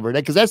Ed Oliver,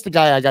 because that's the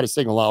guy I got to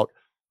single out.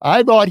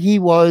 I thought he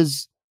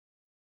was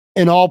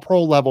an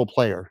all-pro level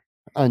player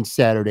on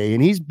Saturday.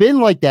 And he's been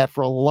like that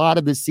for a lot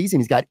of the season.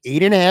 He's got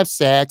 8.5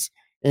 sacks.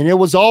 And it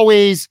was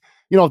always,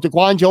 if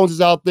DaQuan Jones is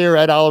out there,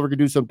 Ed Oliver can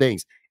do some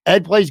things.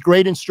 Ed plays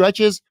great in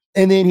stretches,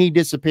 and then he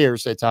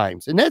disappears at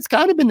times. And that's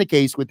kind of been the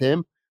case with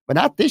him, but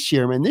not this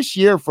year, man. This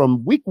year,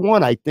 from week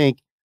one, I think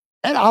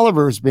Ed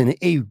Oliver has been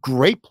a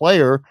great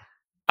player.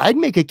 I'd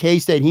make a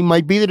case that he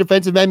might be the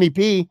defensive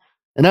MVP,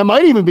 and I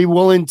might even be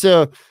willing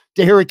to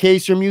hear a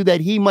case from you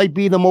that he might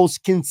be the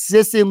most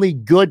consistently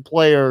good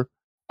player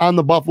on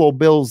the Buffalo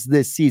Bills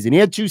this season. He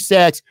had 2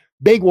 sacks,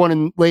 big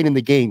one late in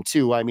the game,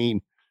 too.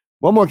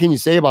 What more can you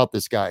say about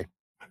this guy?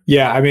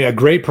 Yeah, a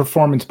great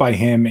performance by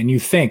him. And you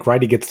think,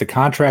 right, he gets the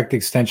contract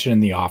extension in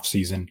the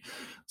offseason.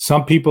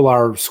 Some people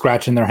are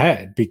scratching their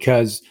head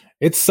because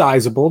it's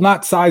sizable,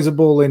 not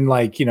sizable in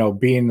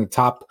being the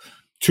top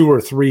 2 or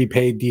 3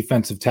 paid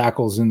defensive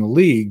tackles in the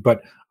league,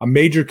 but a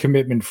major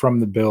commitment from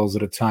the Bills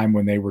at a time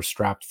when they were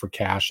strapped for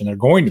cash, and they're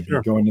going to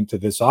be going into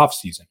this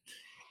offseason.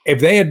 If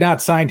they had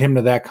not signed him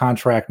to that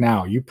contract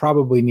now, you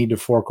probably need to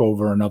fork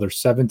over another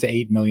 $7 to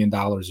 $8 million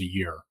a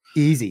year.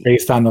 Easy.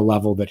 Based on the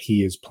level that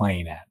he is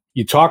playing at.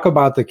 You talk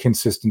about the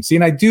consistency,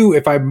 and I do,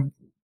 if I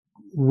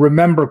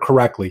remember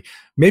correctly,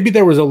 maybe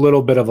there was a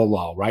little bit of a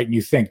lull, right? And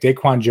you think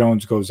DaQuan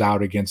Jones goes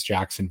out against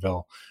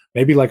Jacksonville,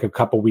 maybe like a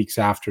couple weeks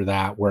after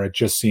that, where it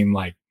just seemed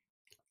like,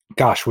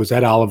 gosh, was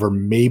Ed Oliver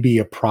maybe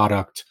a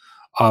product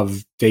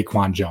of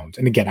DaQuan Jones?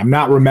 And again, I'm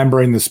not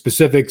remembering the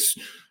specifics.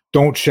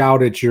 Don't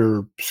shout at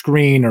your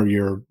screen or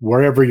your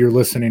wherever you're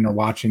listening or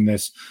watching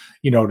this,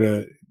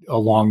 to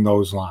along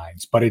those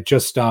lines. But it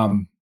just,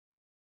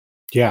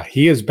 yeah,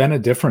 he has been a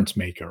difference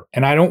maker.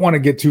 And I don't want to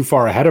get too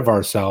far ahead of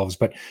ourselves,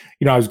 but,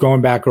 I was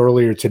going back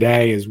earlier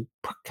today is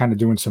kind of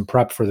doing some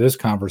prep for this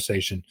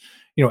conversation.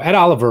 Ed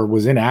Oliver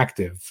was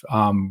inactive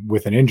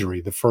with an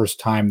injury the first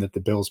time that the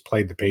Bills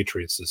played the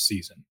Patriots this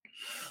season.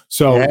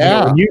 So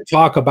when you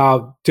talk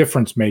about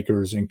difference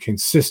makers and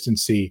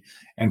consistency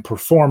and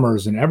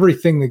performers and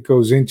everything that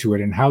goes into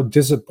it and how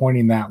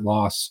disappointing that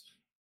loss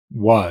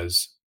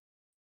was,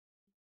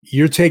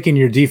 you're taking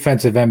your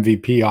defensive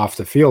MVP off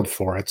the field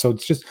for it. So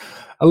it's just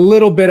a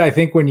little bit, I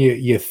think, when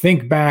you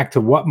think back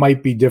to what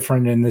might be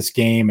different in this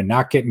game and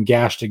not getting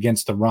gashed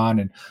against the run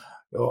and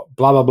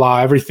blah, blah, blah,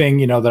 everything,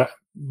 that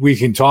we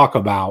can talk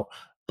about.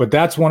 But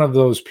that's one of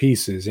those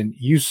pieces. And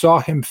you saw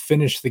him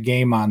finish the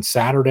game on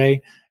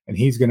Saturday, and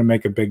he's going to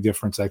make a big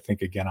difference, I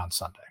think, again on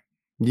Sunday.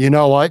 You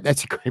know what?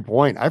 That's a great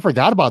point. I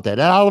forgot about that.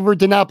 Ed Oliver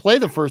did not play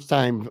the first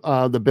time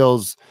the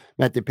Bills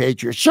met the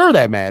Patriots. Sure,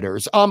 that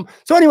matters.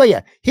 So anyway,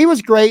 yeah, he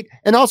was great.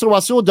 And also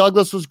Rasul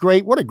Douglas was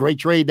great. What a great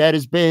trade that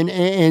has been.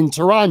 And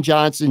Teron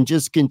Johnson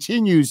just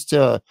continues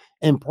to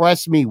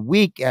impress me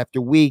week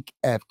after week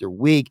after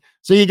week.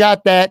 So you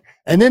got that.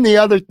 And then the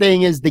other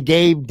thing is the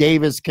Gabe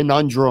Davis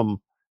conundrum,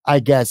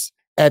 I guess,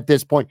 at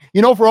this point.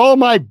 For all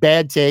my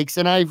bad takes,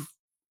 and I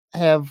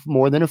have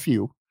more than a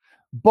few,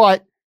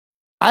 but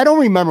I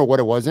don't remember what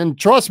it was. And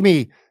trust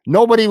me,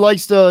 nobody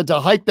likes to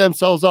hype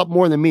themselves up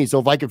more than me. So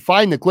if I could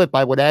find the clip,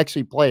 I would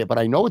actually play it. But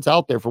I know it's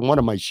out there from one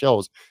of my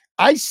shows.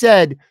 I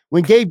said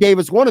when Gabe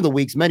Davis, one of the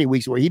weeks, many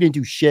weeks where he didn't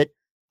do shit,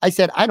 I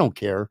said, I don't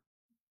care.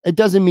 It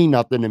doesn't mean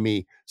nothing to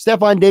me.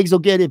 Stephon Diggs will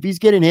get it. If he's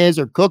getting his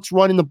or Cook's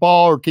running the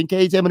ball or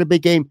Kincaid's having a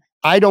big game,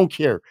 I don't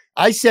care.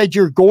 I said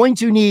you're going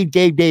to need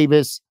Gabe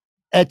Davis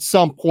at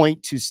some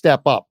point to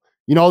step up.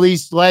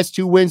 These last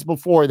 2 wins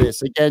before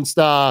this against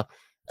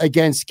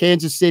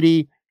Kansas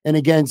City and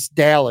against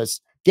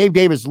Dallas, Gabe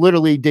Davis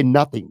literally did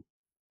nothing.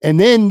 And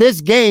then this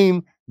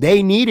game,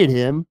 they needed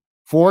him.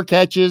 4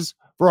 catches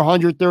for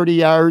 130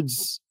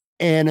 yards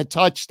and a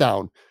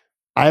touchdown.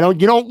 You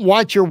don't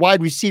want your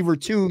wide receiver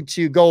two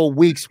to go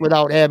weeks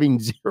without having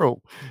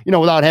zero,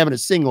 without having a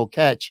single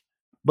catch.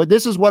 But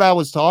this is what I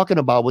was talking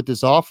about with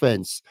this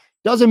offense.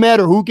 Doesn't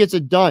matter who gets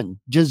it done,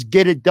 just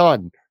get it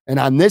done. And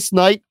on this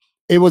night,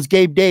 it was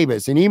Gabe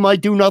Davis, and he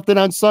might do nothing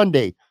on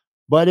Sunday,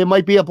 but it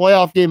might be a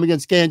playoff game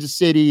against Kansas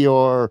City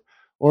or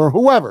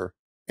whoever.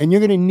 And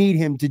you're going to need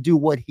him to do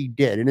what he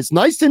did. And it's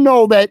nice to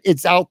know that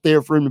it's out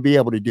there for him to be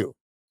able to do.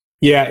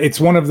 Yeah, it's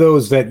one of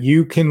those that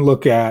you can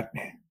look at.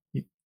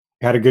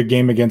 Had a good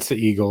game against the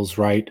Eagles,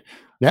 right?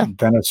 Yeah.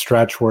 Then a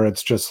stretch where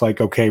it's just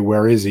like, okay,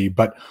 where is he?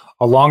 But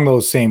along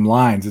those same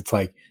lines, it's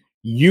like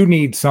you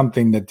need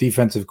something that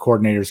defensive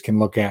coordinators can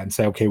look at and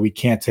say, okay, we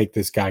can't take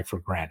this guy for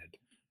granted.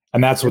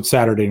 And that's what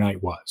Saturday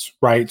night was,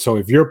 right? So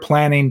if you're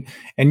planning,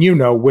 and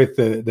with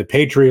the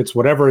Patriots,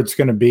 whatever it's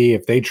going to be,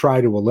 if they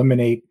try to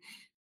eliminate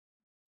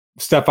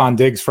Stephon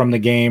Diggs from the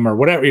game or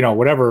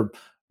whatever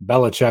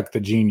Belichick, the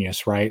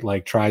genius, right?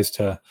 Like tries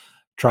to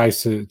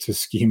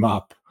scheme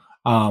up.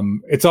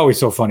 It's always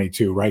so funny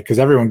too, right? Because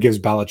everyone gives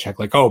Belichick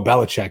like, oh,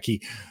 Belichick,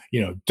 he,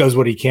 does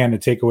what he can to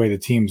take away the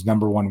team's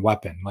number one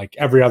weapon. Like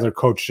every other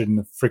coach in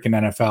the freaking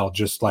NFL,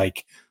 just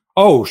like,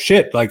 oh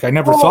shit, like I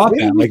never thought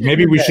that. Like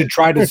maybe we should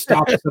try to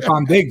stop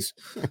Stephon Diggs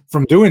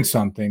from doing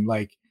something.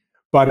 Like,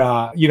 but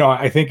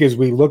I think as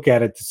we look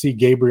at it to see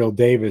Gabriel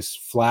Davis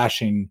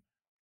flashing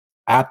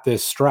at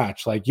this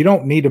stretch, like you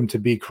don't need him to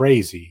be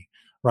crazy,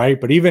 right?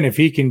 But even if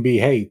he can be,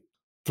 hey,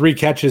 3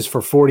 catches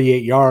for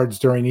 48 yards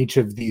during each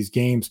of these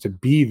games to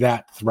be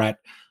that threat,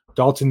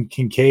 Dalton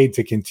Kincaid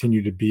to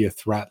continue to be a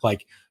threat,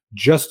 like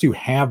just to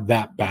have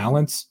that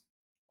balance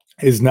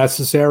is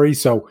necessary.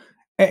 So,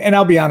 and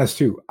I'll be honest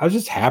too, I was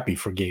just happy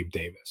for Gabe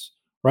Davis,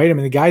 right? I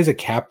mean, the guy's a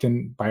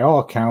captain by all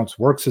accounts,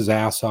 works his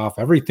ass off,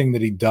 everything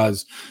that he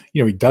does,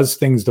 he does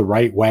things the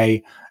right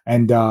way.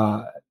 And,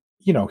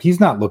 he's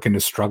not looking to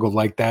struggle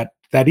like that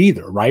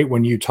either, right?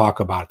 When you talk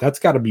about it, that's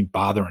got to be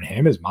bothering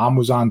him. His mom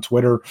was on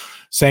Twitter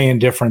saying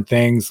different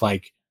things,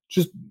 like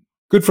just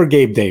good for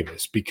Gabe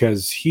Davis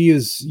because he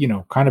is,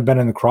 kind of been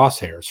in the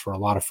crosshairs for a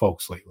lot of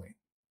folks lately.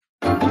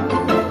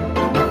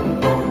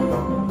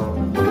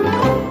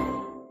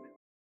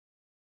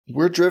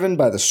 We're driven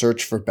by the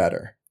search for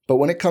better. But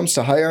when it comes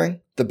to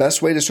hiring, the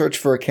best way to search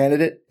for a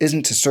candidate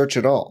isn't to search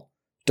at all.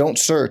 Don't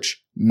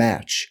search,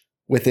 match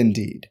with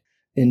Indeed.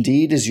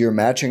 Indeed is your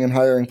matching and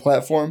hiring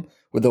platform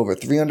with over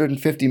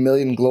 350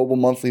 million global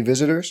monthly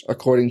visitors,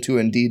 according to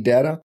Indeed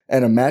data,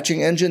 and a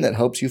matching engine that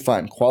helps you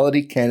find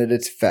quality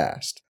candidates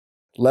fast.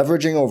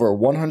 Leveraging over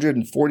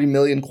 140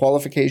 million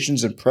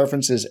qualifications and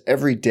preferences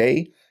every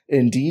day,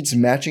 Indeed's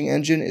matching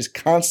engine is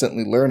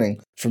constantly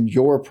learning from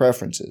your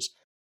preferences.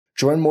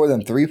 Join more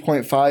than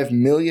 3.5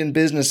 million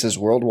businesses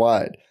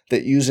worldwide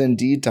that use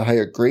Indeed to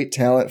hire great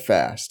talent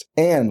fast.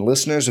 And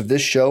listeners of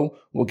this show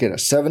will get a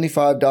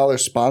 $75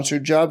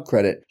 sponsored job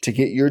credit to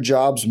get your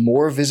jobs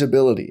more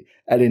visibility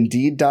at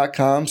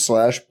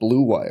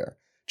Indeed.com/Blue Wire.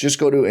 Just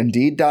go to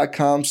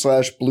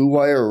Indeed.com/Blue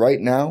Wire right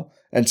now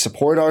and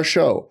support our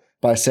show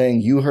by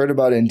saying you heard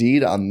about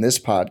Indeed on this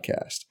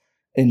podcast.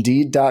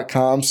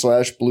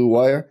 Indeed.com/Blue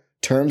Wire.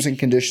 Terms and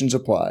conditions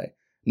apply.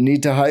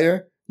 Need to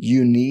hire?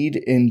 You need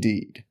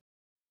Indeed.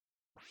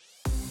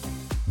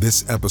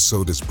 This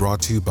episode is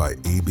brought to you by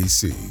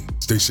ABC.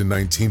 Station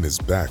 19 is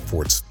back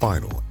for its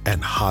final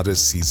and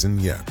hottest season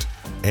yet.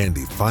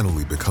 Andy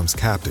finally becomes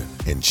captain,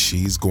 and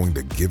she's going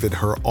to give it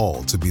her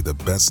all to be the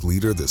best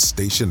leader the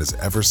station has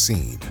ever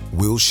seen.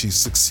 Will she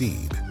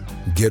succeed?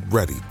 Get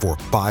ready for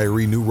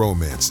fiery new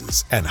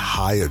romances and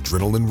high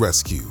adrenaline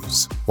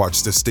rescues.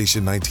 Watch the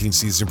Station 19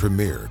 season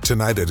premiere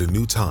tonight at a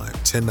new time,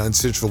 10/9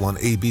 Central on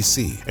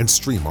ABC, and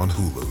stream on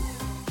Hulu.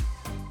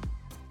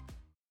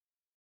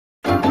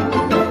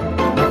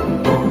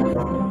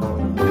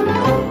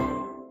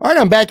 All right,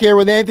 I'm back here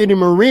with Anthony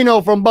Marino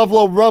from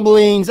Buffalo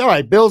Rumblings. All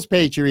right, Bills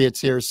Patriots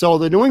here. So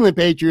the New England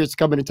Patriots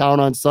coming to town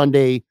on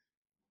Sunday.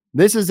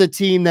 This is a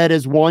team that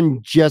has won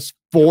just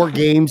 4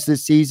 games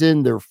this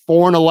season. They're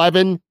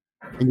 4-11,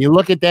 and you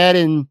look at that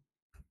and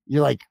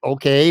you're like,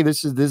 okay,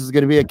 this is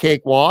going to be a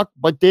cakewalk.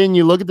 But then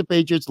you look at the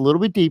Patriots a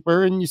little bit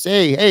deeper and you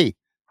say, hey,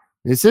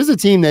 this is a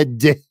team that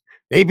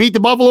they beat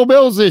the Buffalo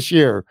Bills this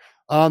year.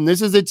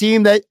 This is a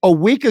team that a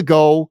week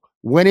ago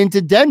went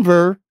into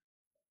Denver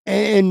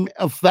and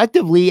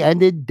effectively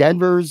ended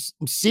Denver's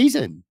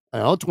season,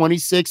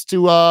 26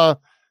 to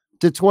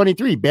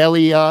 23.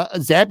 Bailey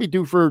Zappi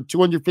threw for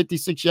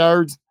 256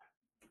 yards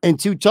and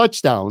 2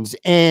 touchdowns.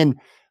 And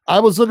I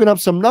was looking up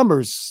some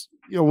numbers,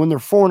 when they're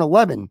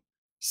 4-11,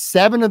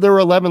 7 of their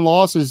 11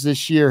 losses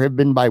this year have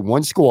been by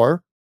 1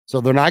 score.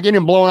 So they're not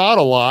getting blown out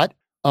a lot.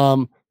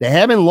 They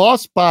haven't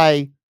lost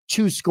by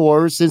 2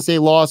 scores since they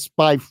lost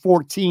by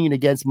 14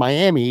 against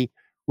Miami,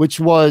 which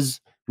was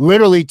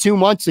literally 2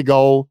 months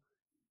ago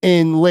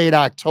in late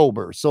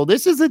October. So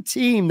this is a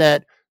team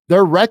that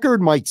their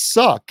record might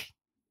suck,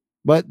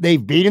 but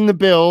they've beaten the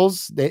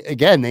Bills. They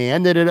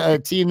ended a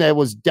team that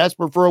was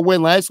desperate for a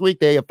win last week.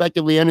 They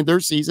effectively ended their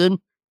season.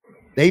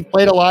 They've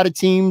played a lot of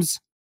teams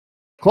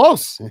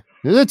close.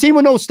 There's a team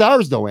with no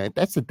stars, though, Ant.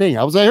 That's the thing.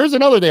 Here's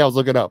another thing I was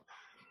looking up.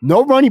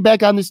 No running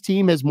back on this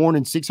team has more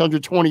than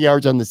 620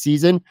 yards on the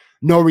season.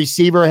 No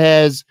receiver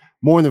has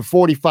more than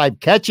 45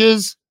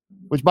 catches,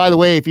 which, by the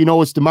way, if you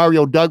know it's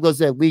DeMario Douglas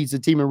that leads the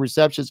team in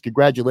receptions,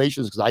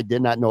 congratulations, because I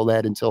did not know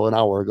that until an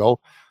hour ago.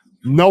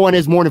 No one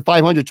has more than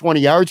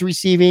 520 yards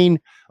receiving.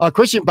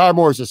 Christian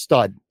Barmore is a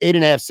stud,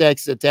 8.5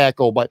 sacks a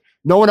tackle, but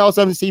no one else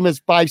on this team has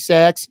 5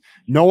 sacks.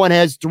 No one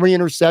has 3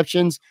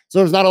 interceptions. So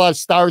there's not a lot of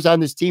stars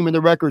on this team, and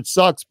the record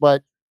sucks,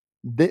 but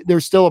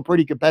they're still a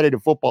pretty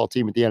competitive football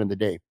team at the end of the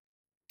day.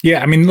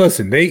 Yeah, I mean,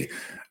 listen,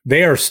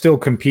 they are still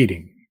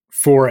competing.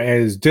 For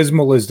as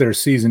dismal as their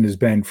season has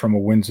been from a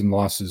wins and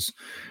losses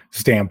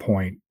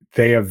standpoint,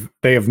 they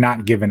have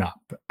not given up,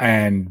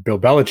 and Bill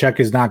Belichick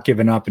has not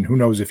given up, and who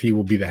knows if he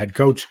will be the head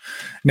coach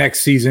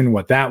next season,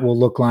 what that will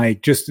look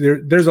like. Just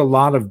there's a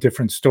lot of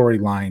different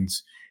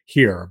storylines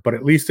here, but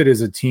at least it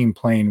is a team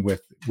playing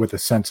with a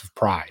sense of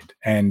pride,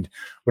 and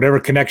whatever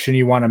connection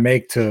you want to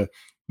make to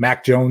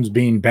Mac Jones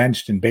being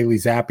benched and Bailey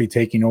Zappi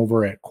taking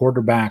over at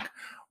quarterback,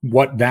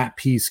 what that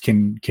piece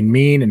can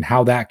mean and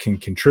how that can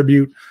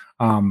contribute.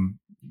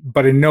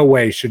 But in no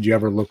way should you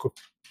ever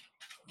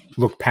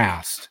look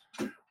past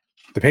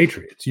the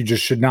Patriots. You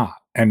just should not.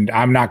 And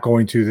I'm not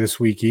going to this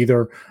week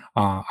either.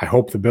 I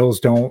hope the Bills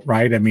don't,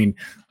 right? I mean,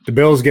 the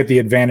Bills get the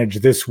advantage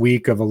this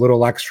week of a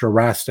little extra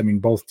rest. I mean,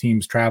 both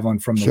teams traveling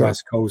from the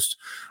West Coast,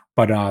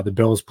 but the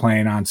Bills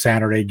playing on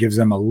Saturday gives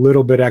them a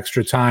little bit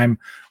extra time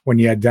when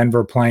you had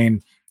Denver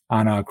playing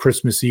on a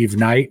Christmas Eve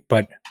night.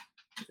 But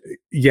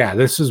yeah,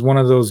 this is one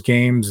of those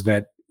games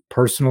that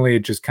personally,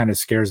 it just kind of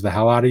scares the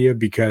hell out of you,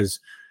 because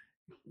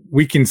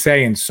we can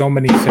say in so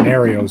many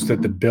scenarios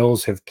that the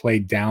Bills have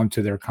played down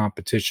to their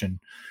competition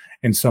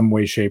in some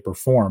way, shape, or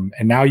form.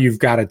 And now you've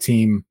got a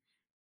team.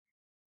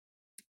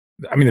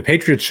 I mean, the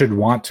Patriots should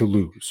want to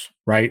lose,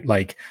 right?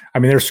 Like, I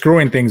mean, they're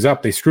screwing things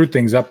up. They screwed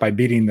things up by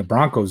beating the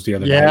Broncos the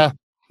other night.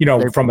 You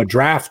know, from a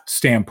draft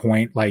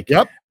standpoint, like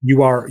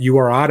you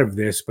are out of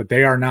this, but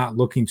they are not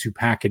looking to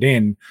pack it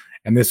in.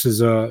 And this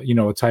is a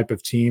type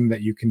of team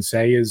that you can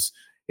say is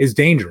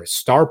dangerous,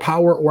 star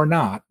power or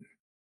not.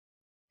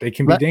 They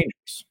can be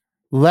dangerous.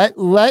 Let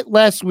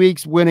last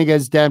week's win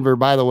against Denver,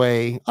 by the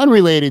way,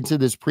 unrelated to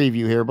this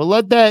preview here, but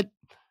let that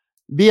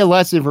be a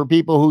lesson for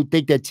people who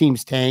think that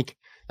teams tank.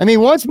 I mean,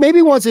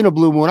 maybe once in a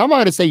blue moon, I'm not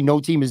going to say no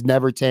team has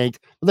never tanked,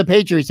 but the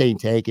Patriots ain't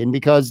tanking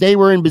because they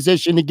were in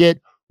position to get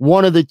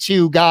one of the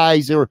 2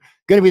 guys who are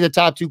going to be the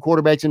top 2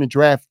 quarterbacks in the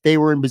draft. They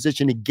were in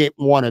position to get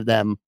one of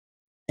them,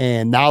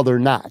 and now they're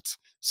not.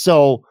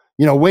 So,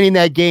 winning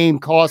that game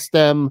cost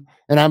them,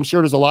 and I'm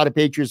sure there's a lot of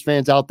Patriots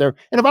fans out there.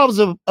 And if I was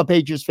a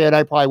Patriots fan,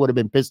 I probably would have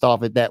been pissed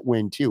off at that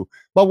win too.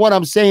 But what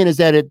I'm saying is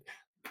that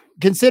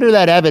consider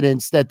that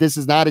evidence that this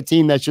is not a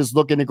team that's just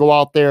looking to go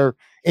out there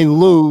and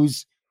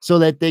lose so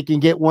that they can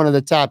get one of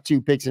the top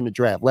 2 picks in the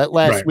draft. Let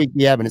last week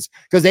be evidence,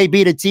 because they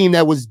beat a team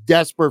that was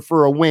desperate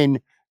for a win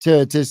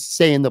to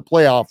stay in the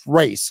playoff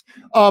race.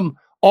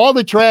 All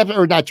the traps,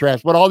 or not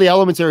traps, but all the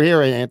elements are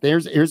here,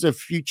 Anthony. Here's a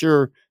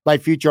future. By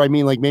future, I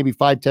mean like maybe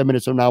 5-10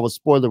 minutes from now, we'll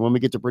spoiler when we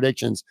get to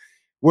predictions,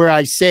 where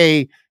I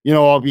say,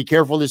 I'll be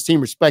careful this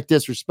team, respect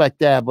this, respect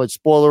that. But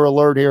spoiler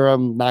alert here,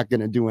 I'm not going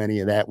to do any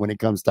of that when it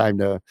comes time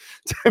to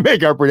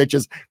make our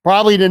predictions.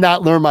 Probably did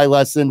not learn my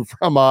lesson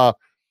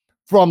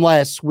from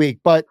last week.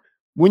 But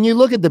when you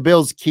look at the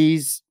Bills'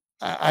 keys,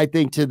 I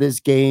think to this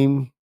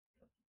game,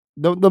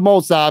 the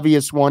most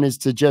obvious one is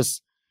to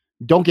just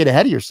don't get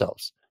ahead of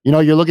yourselves.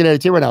 You're looking at a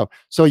team right now.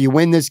 So you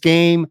win this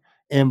game,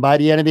 and by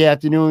the end of the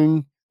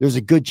afternoon, there's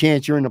a good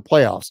chance you're in the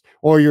playoffs,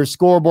 or you're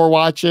scoreboard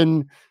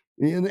watching,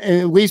 and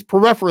at least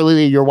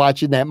peripherally, you're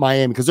watching that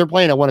Miami, because they're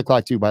playing at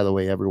 1:00 too, by the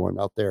way, everyone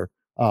out there.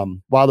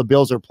 While the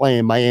Bills are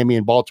playing Miami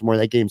and Baltimore,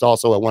 that game's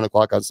also at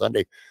 1:00 on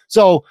Sunday.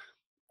 So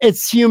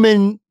it's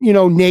human,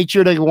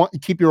 nature to want to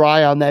keep your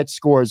eye on that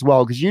score as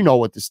well, because you know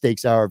what the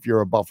stakes are if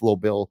you're a Buffalo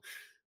Bill.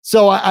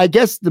 So I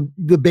guess the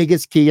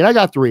biggest key, and I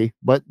got 3,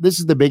 but this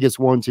is the biggest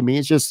one to me.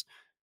 It's just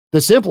the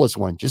simplest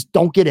one. Just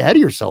don't get ahead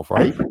of yourself,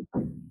 right?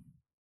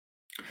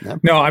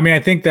 No, I mean, I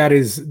think that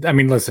is,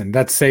 listen,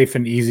 that's safe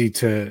and easy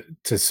to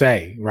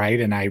say, right?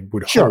 And I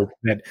would hope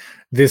that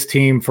this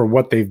team, for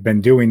what they've been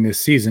doing this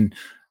season,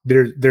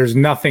 there's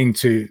nothing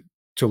to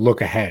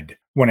look ahead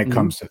when it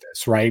comes to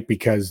this, right?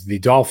 Because the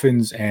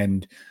Dolphins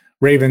and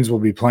Ravens will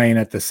be playing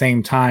at the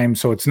same time.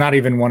 So it's not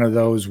even one of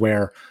those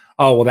where,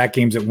 oh, well, that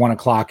game's at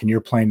 1:00 and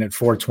you're playing at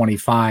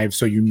 4:25.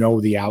 So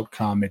the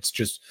outcome. It's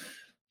just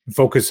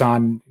focus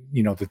on,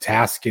 the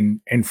task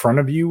in front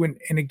of you. And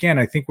again,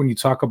 I think when you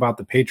talk about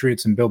the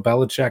Patriots and Bill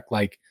Belichick,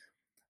 like,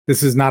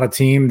 this is not a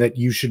team that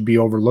you should be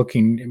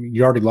overlooking. I mean,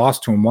 you already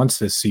lost to them once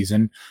this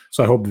season.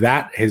 So I hope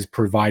that has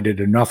provided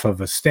enough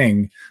of a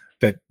sting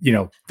that,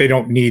 they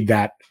don't need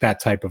that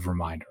type of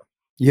reminder.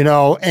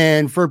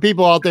 And for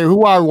people out there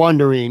who are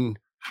wondering,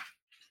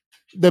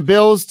 the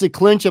Bills, to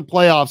clinch a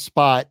playoff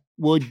spot,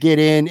 would get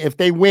in if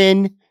they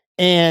win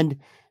and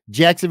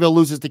Jacksonville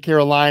loses to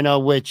Carolina,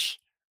 which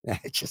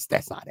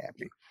that's not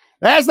happening.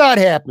 That's not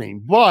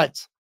happening.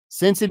 But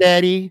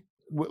Cincinnati,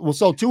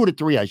 so 2 of the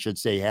 3, I should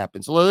say,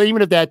 happen. So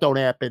even if that don't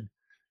happen,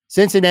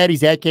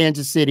 Cincinnati's at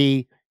Kansas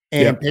City,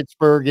 and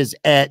Pittsburgh is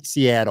at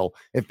Seattle.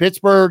 If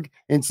Pittsburgh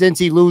and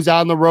Cincy lose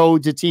on the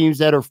road to teams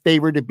that are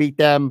favored to beat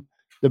them,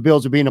 the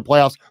Bills will be in the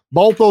playoffs.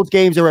 Both those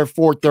games are at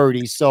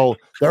 4:30. So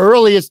the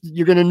earliest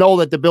you're going to know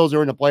that the Bills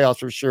are in the playoffs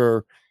for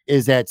sure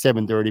is at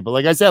 7:30. But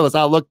like I said, let's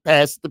not look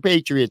past the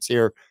Patriots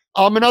here.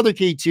 Another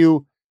key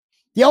too,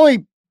 the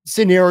only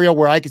scenario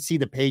where I could see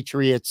the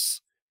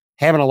Patriots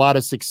having a lot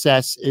of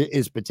success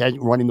is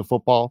potential running the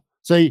football.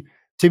 So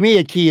to me,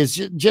 a key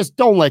is just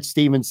don't let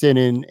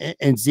Stevenson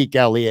and Zeke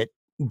Elliott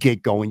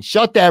get going.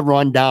 Shut that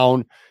run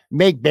down.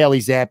 Make Bailey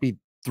Zappi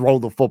throw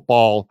the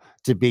football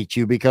to beat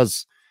you,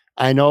 because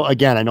I know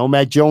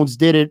Matt Jones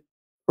did it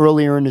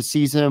earlier in the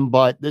season,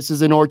 but this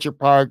is an Orchard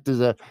Park.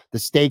 The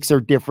stakes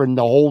are different.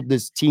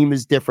 This team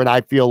is different.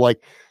 I feel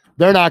like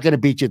they're not going to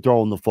beat you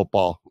throwing the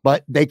football,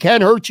 but they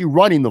can hurt you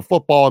running the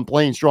football and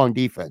playing strong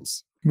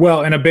defense.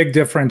 Well, and a big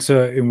difference,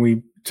 and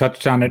we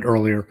touched on it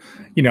earlier,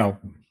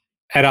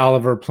 Ed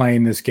Oliver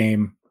playing this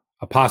game,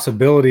 a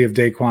possibility of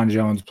Daquan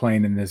Jones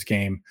playing in this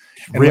game,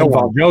 and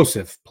Linval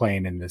Joseph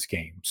playing in this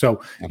game.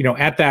 So,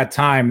 at that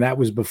time, that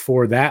was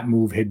before that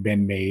move had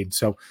been made.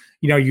 So,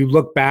 you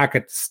look back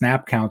at the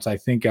snap counts, I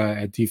think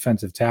at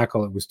defensive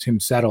tackle, it was Tim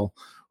Settle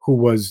who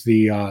was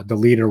the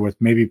leader with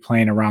maybe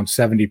playing around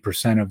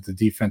 70% of the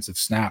defensive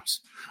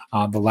snaps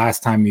the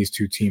last time these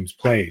two teams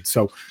played.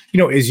 So,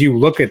 as you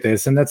look at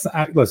this, and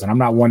listen, I'm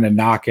not one to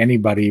knock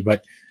anybody,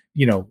 but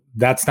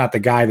that's not the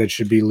guy that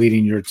should be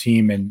leading your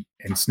team in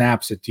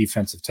snaps at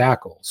defensive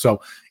tackle.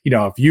 So,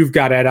 if you've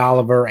got Ed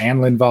Oliver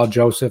and Linval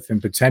Joseph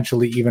and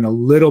potentially even a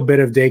little bit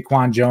of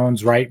Daquan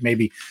Jones, right,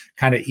 maybe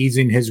kind of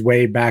easing his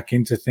way back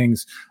into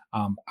things,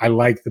 I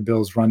like the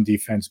Bills' run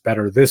defense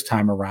better this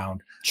time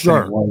around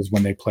than it was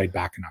when they played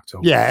back in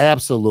October. Yeah,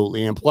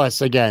 absolutely. And plus,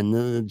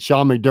 again,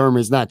 Sean McDermott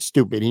is not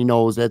stupid. He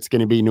knows that's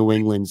going to be New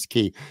England's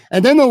key.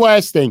 And then the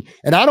last thing,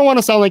 and I don't want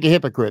to sound like a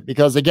hypocrite,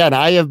 because, again,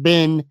 I have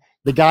been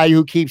the guy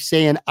who keeps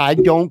saying, I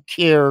don't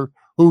care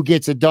who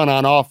gets it done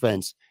on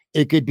offense.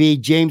 It could be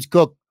James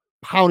Cook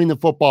pounding the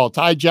football,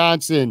 Ty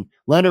Johnson,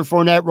 Leonard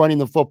Fournette running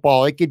the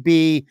football. It could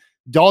be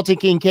Dalton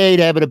Kincaid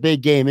having a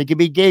big game. It could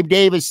be Gabe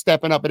Davis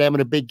stepping up and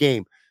having a big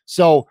game.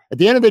 So at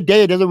the end of the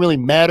day, it doesn't really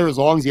matter as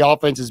long as the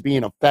offense is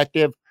being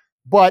effective.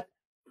 But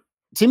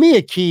to me,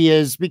 a key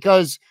is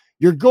because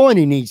you're going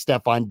to need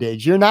Stephon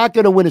Diggs. You're not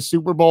going to win a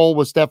Super Bowl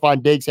with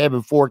Stephon Diggs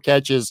having 4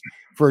 catches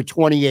for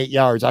 28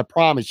 yards. I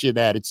promise you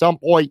that. At some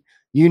point,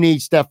 you need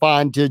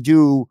Stephon to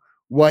do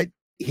what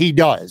he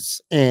does.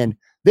 And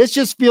this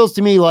just feels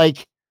to me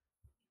like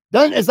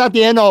it's not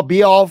the end all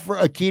be all for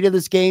a key to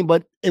this game,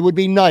 but it would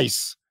be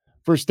nice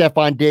for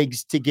Stephon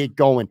Diggs to get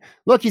going.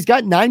 Look, he's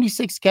got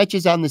 96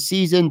 catches on the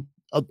season,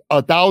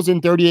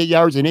 1,038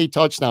 yards and 8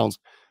 touchdowns.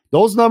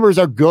 Those numbers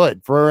are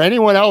good. For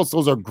anyone else,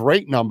 those are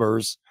great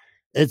numbers.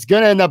 It's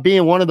going to end up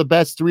being one of the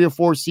best 3 or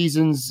 4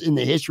 seasons in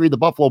the history of the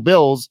Buffalo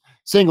Bills,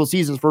 single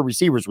seasons for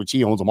receivers, which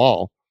he owns them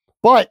all.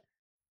 But,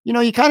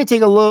 you kind of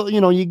take a little,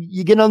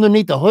 you get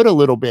underneath the hood a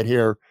little bit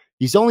here.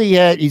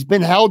 He's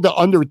been held to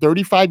under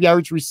 35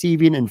 yards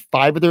receiving in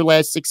 5 of their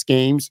last 6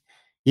 games.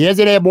 He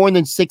hasn't had more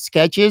than 6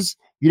 catches.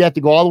 You'd have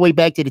to go all the way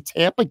back to the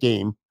Tampa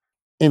game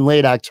in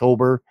late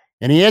October.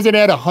 And he hasn't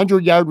had a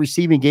 100-yard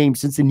receiving game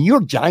since the New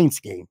York Giants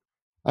game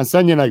on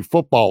Sunday Night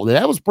Football.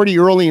 That was pretty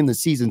early in the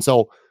season.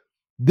 So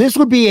this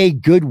would be a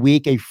good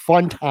week, a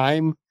fun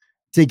time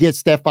to get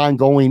Stephon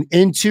going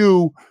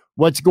into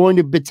what's going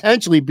to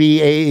potentially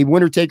be a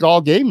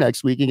winner-take-all game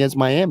next week against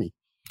Miami.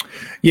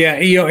 Yeah,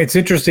 it's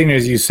interesting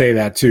as you say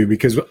that too,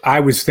 because I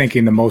was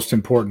thinking the most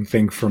important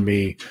thing for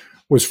me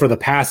was for the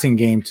passing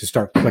game to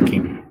start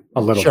clicking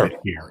a little bit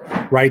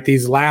here, right?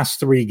 These last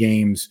 3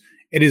 games,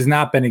 it has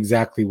not been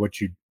exactly what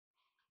you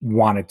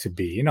want it to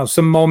be.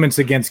 Some moments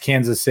against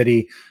Kansas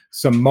City,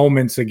 some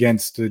moments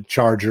against the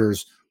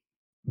Chargers,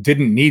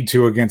 didn't need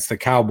to against the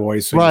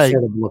Cowboys. So you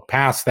sort of look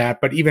past that.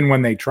 But even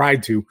when they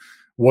tried to,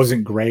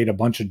 wasn't great. A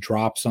bunch of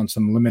drops on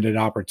some limited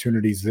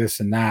opportunities, this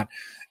and that.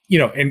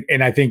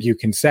 And I think you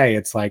can say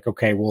it's like,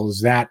 okay, well,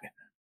 is that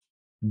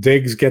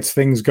Diggs gets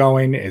things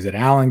going? Is it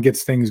Allen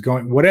gets things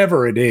going?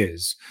 Whatever it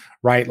is,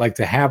 right? Like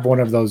to have one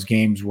of those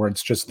games where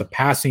it's just the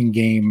passing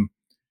game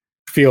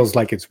feels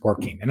like it's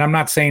working. And I'm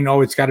not saying,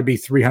 it's got to be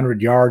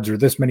 300 yards or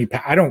this many.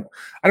 I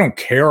don't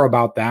care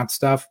about that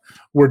stuff.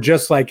 We're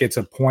just like, it's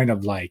a point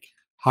of like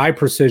high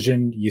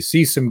precision. You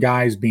see some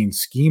guys being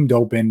schemed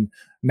open,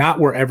 not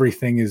where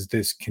everything is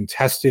this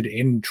contested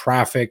in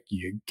traffic.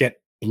 You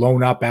get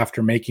blown up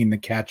after making the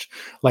catch,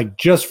 like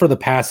just for the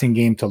passing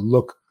game to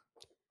look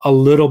a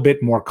little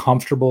bit more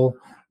comfortable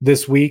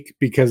this week,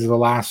 because of the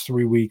last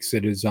 3 weeks,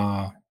 it is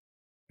not.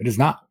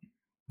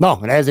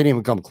 No, it hasn't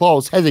even come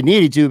close. Hasn't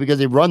needed to, because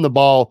they've run the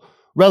ball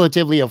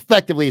relatively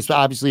effectively,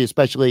 obviously,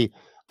 especially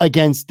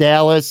against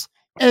Dallas.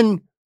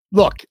 And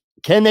look,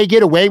 can they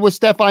get away with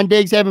Stephon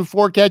Diggs having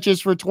 4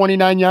 catches for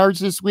 29 yards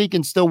this week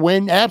and still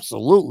win?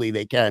 Absolutely,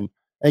 they can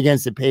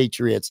against the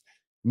Patriots.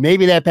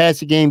 Maybe that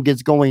passing game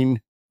gets going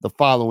the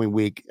following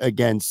week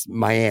against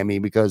Miami,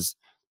 because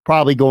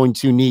probably going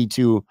to need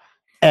to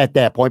at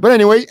that point. But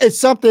anyway, it's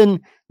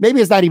something maybe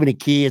it's not even a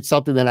key. It's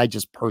something that I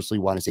just personally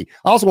want to see.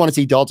 I also want to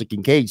see Dalton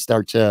Kincaid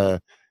start to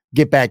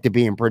get back to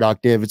being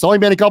productive. It's only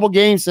been a couple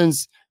games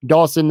since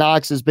Dawson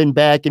Knox has been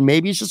back, and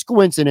maybe it's just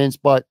coincidence,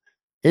 but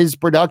his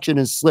production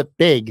has slipped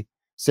big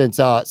since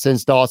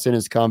Dawson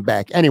has come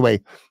back.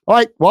 Anyway, all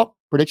right, well,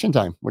 prediction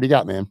time. What do you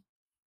got, man?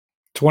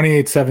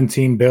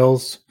 28-17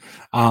 Bills.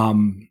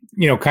 Kind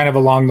of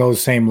along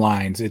those same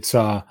lines. It's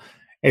a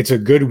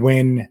good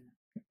win,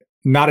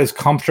 not as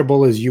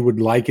comfortable as you would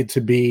like it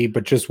to be,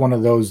 but just one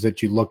of those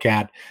that you look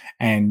at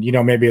and,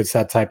 maybe it's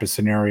that type of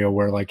scenario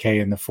where like, hey,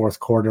 in the fourth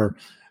quarter,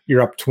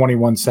 you're up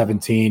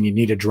 21-17, you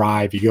need a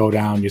drive, you go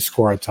down, you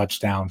score a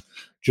touchdown,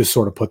 just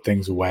sort of put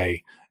things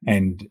away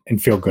and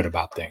feel good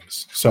about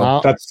things.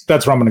 So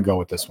that's where I'm going to go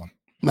with this one.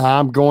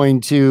 I'm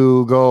going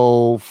to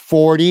go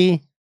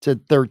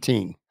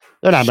 40-13.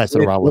 They're not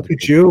messing around with it.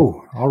 Look at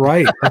you. All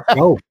right, let's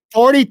go.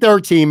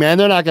 40-13, man.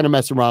 They're not going to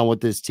mess around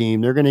with this team.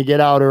 They're going to get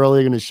out early.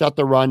 They're going to shut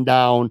the run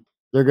down.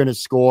 They're going to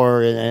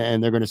score,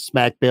 and they're going to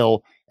smack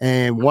Bill.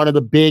 And one of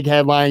the big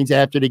headlines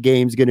after the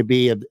game is going to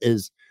be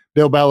is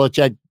Bill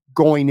Belichick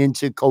going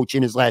into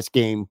coaching his last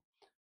game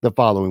the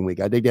following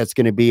week. I think that's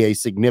going to be a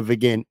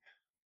significant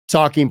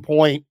talking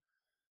point.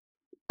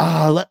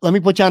 Let me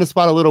put you on the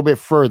spot a little bit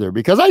further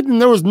because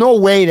there was no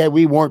way that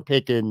we weren't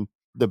picking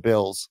the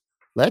Bills.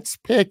 Let's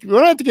pick. We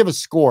don't have to give a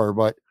score,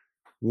 but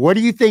what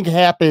do you think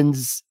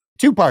happens?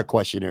 Two-part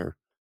question here.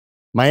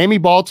 Miami,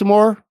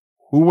 Baltimore,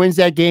 who wins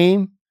that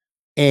game?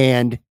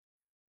 And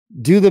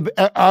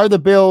are the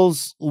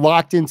Bills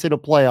locked into the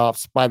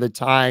playoffs by the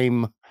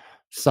time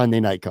Sunday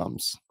night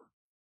comes?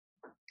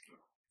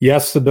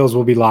 Yes, the Bills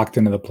will be locked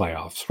into the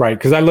playoffs, right?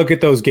 Because I look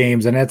at those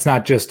games and it's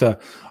not just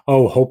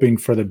hoping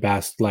for the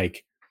best.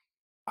 Like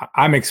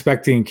I'm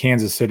expecting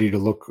Kansas City to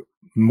look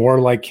more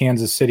like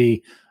Kansas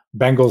City.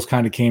 Bengals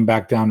kind of came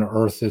back down to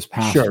earth this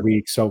past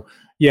week. So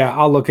yeah,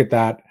 I'll look at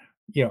that.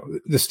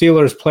 The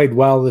Steelers played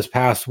well this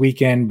past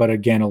weekend, but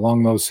again,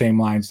 along those same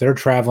lines, they're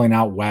traveling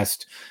out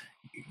west.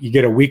 You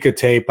get a week of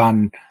tape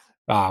on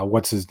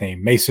what's his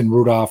name? Mason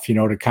Rudolph,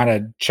 to kind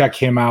of check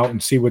him out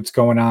and see what's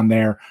going on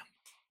there.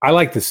 I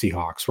like the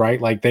Seahawks,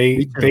 right? Like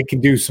they can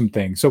do some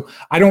things. So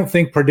I don't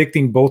think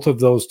predicting both of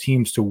those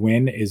teams to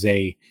win is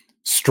a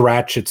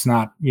stretch. It's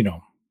not,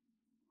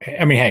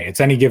 hey, it's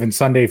any given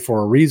Sunday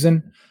for a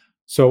reason.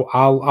 So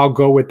I'll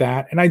go with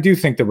that. And I do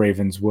think the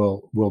Ravens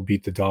will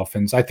beat the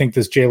Dolphins. I think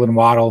this Jalen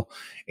Waddle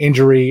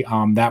injury,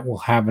 that will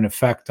have an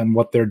effect on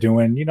what they're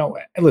doing.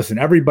 Listen,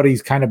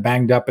 everybody's kind of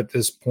banged up at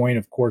this point.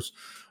 Of course,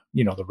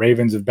 the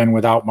Ravens have been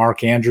without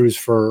Mark Andrews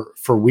for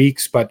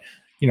weeks, but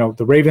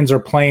the Ravens are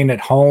playing at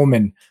home,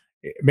 and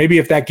maybe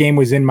if that game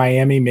was in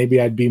Miami,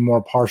 maybe I'd be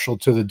more partial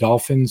to the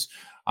Dolphins.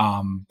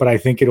 But I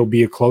think it'll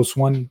be a close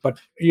one. But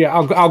yeah,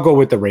 I'll go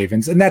with the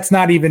Ravens. And that's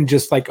not even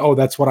just like, oh,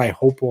 that's what I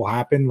hope will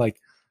happen. Like,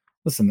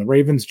 listen, the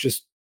Ravens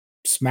just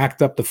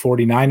smacked up the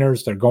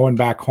 49ers. They're going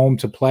back home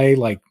to play.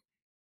 Like,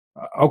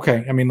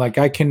 okay. I mean, like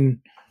I can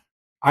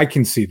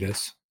see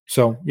this.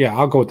 So yeah,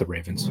 I'll go with the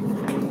Ravens.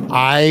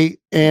 I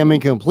am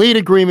in complete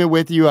agreement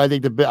with you. I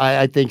think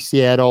I think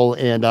Seattle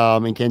and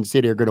Kansas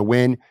City are going to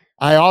win.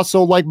 I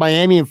also like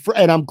Miami,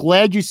 and I'm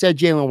glad you said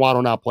Jalen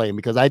Waddle not playing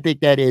because I think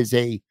that is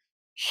a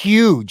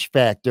huge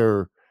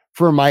factor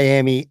for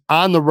Miami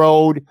on the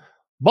road.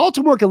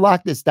 Baltimore can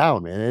lock this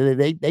down, man.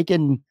 They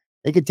can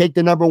take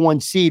the number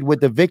one seed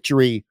with the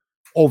victory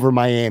over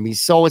Miami.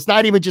 So it's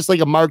not even just like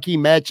a marquee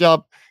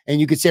matchup, and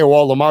you could say,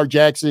 well, Lamar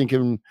Jackson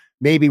can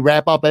maybe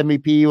wrap up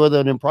MVP with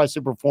an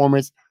impressive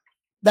performance.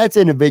 That's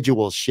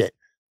individual shit.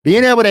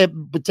 Being able to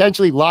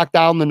potentially lock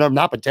down being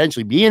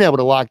able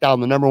to lock down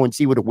the number one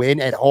seed with a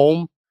win at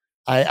home,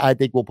 I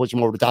think we'll push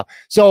them over the top.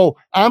 So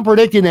I'm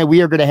predicting that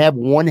we are going to have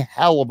one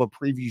hell of a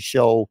preview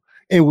show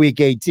in week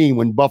 18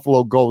 when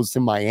Buffalo goes to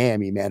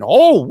Miami, man.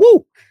 Oh,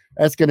 woo!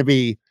 That's going to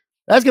be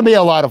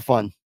a lot of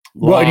fun.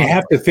 Well, and you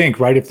have to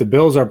think, right? If the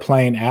Bills are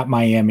playing at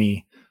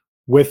Miami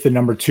with the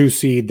number 2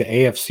 seed, the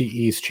AFC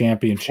East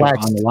championship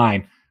on the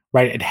line,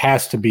 right? It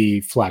has to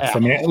be flexed. I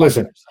mean,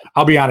 listen,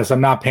 I'll be honest.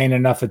 I'm not paying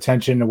enough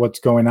attention to what's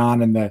going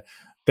on in the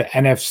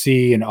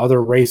NFC and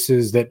other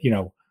races that,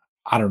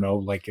 I don't know,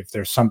 like if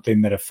there's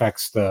something that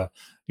affects the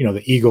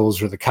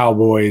Eagles or the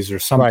Cowboys or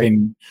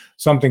something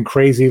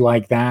crazy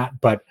like that.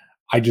 But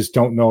I just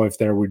don't know if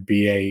there would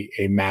be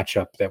a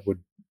matchup that would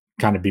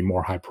kind of be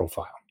more high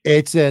profile.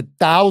 It's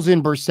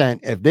 1,000%.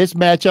 If this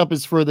matchup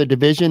is for the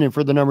division and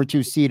for the number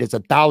 2 seed, it's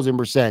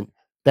 1,000%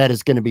 that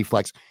is going to be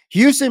flex.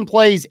 Houston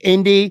plays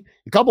Indy.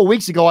 A couple of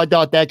weeks ago, I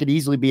thought that could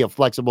easily be a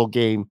flexible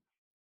game.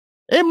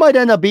 It might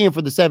end up being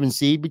for the 7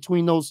 seed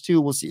between those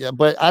two. We'll see.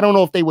 But I don't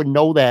know if they would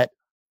know that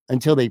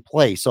until they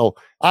play. So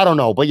I don't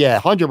know. But yeah,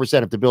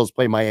 100% if the Bills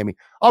play Miami.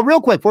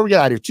 Real quick, before we get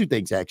out of here, 2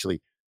 things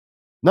actually.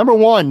 Number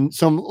one,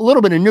 a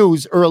little bit of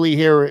news early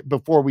here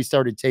before we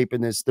started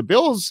taping this. The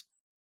Bills,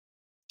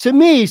 to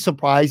me,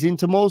 surprising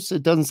to most,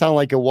 it doesn't sound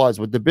like it was,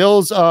 but the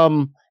Bills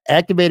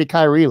activated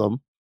Kyrie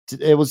Elam.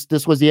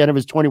 This was the end of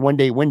his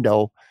 21-day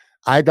window.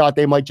 I thought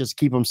they might just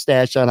keep him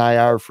stashed on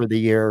IR for the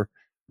year.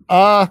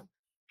 I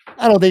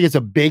don't think it's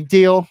a big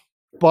deal.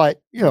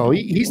 But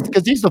he's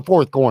because he's the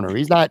fourth corner.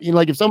 He's not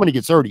like if somebody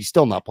gets hurt, he's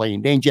still not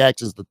playing. Dane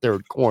Jackson's the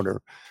third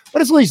corner.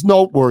 But it's at least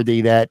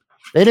noteworthy that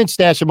they didn't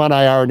stash him on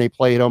IR and they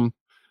played him.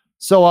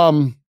 So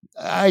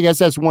I guess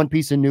that's one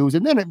piece of news.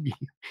 And then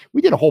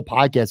we did a whole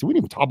podcast. We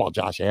didn't even talk about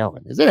Josh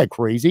Allen. Isn't that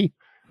crazy?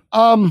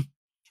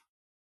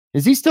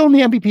 Is he still in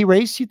the MVP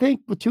race, you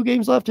think, with 2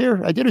 games left here?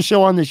 I did a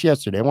show on this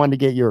yesterday. I wanted to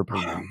get your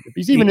opinion. If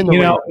he's even in the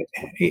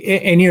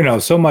race.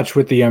 And so much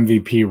with the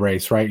MVP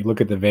race, right? You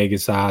look at the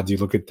Vegas odds, you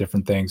look at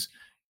different things.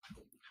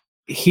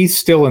 He's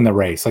still in the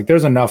race. Like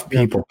there's enough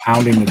people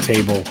pounding the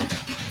table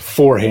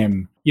for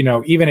him.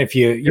 Even if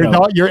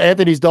your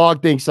Anthony's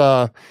dog thinks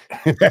you're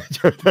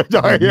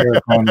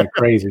going like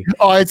crazy.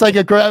 Oh, it's like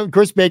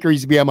Chris Baker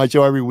used to be on my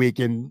show every week,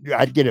 and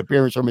I'd get an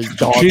appearance from his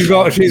dog.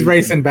 She's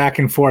racing back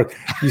and forth.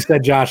 You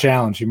said Josh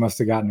Allen. She must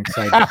have gotten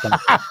excited.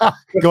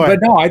 Go ahead.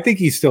 But no, I think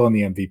he's still in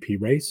the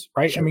MVP race,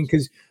 right? Sure. I mean,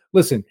 because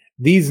listen,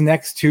 these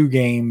next 2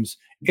 games,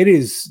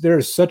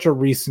 there's such a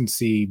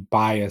recency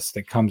bias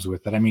that comes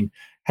with it. I mean,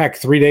 heck,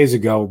 3 days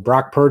ago,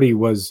 Brock Purdy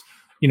was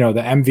the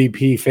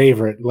MVP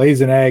favorite, lays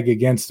an egg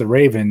against the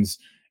Ravens,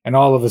 and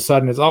all of a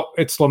sudden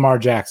it's Lamar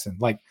Jackson.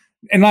 Like,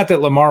 and not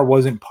that Lamar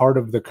wasn't part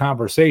of the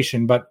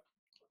conversation, but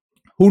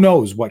who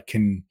knows what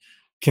can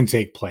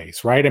take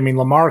place, right? I mean,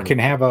 Lamar can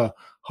have a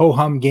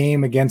ho-hum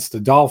game against the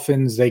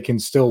Dolphins. They can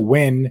still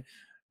win.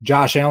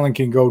 Josh Allen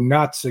can go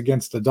nuts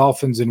against the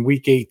Dolphins in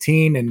week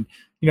 18. And,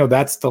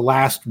 that's the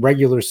last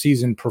regular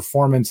season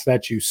performance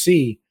that you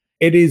see.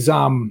 It is,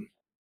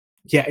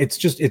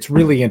 it's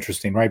really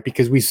interesting, right?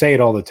 Because we say it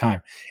all the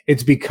time.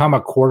 It's become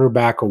a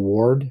quarterback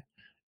award.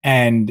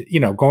 And,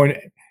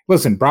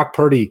 listen, Brock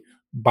Purdy,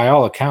 by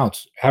all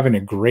accounts, having a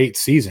great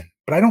season.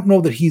 But I don't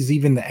know that he's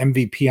even the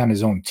MVP on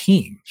his own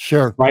team.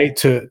 Sure. Right?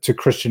 To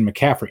Christian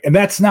McCaffrey. And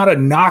that's not a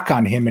knock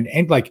on him.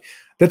 And like,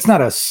 that's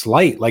not a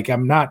slight. Like,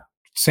 I'm not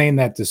saying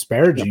that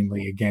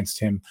disparagingly against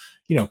him.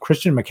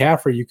 Christian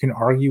McCaffrey, you can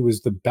argue,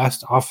 is the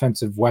best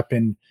offensive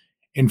weapon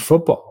in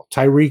football.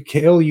 Tyreek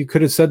Hill, you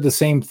could have said the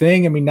same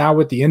thing. I mean, now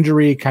with the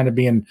injury kind of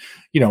being,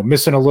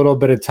 missing a little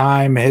bit of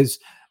time,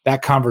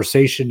 that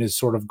conversation has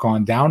sort of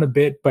gone down a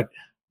bit, but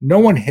no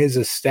one has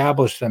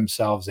established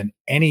themselves in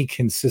any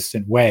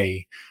consistent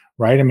way,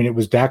 right? I mean, it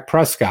was Dak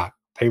Prescott.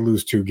 They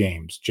lose 2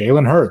 games.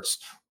 Jalen Hurts,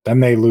 then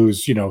they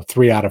lose,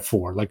 3 out of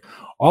 4. Like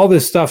all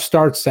this stuff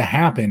starts to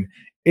happen.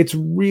 It's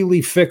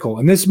really fickle.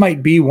 And this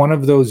might be one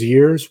of those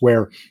years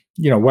where,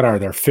 what are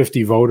there,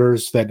 50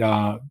 voters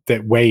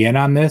that weigh in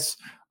on this?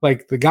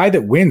 Like the guy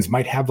that wins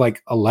might have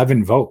like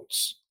 11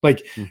 votes.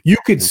 Like you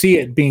could see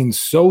it being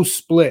so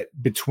split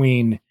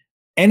between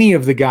any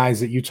of the guys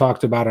that you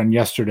talked about on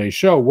yesterday's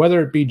show,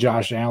 whether it be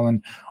Josh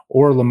Allen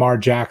or Lamar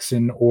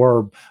Jackson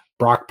or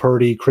Brock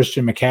Purdy,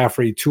 Christian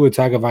McCaffrey, Tua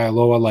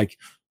Tagovailoa. Like,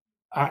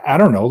 I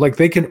don't know, like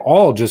they can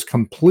all just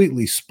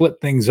completely split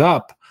things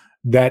up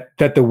that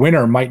the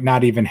winner might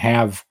not even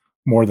have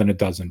more than a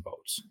dozen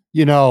votes.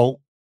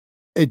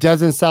 It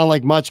doesn't sound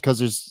like much because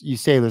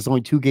there's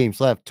only 2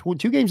 games left. 2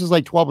 games is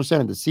like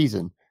 12% of the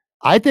season.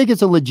 I think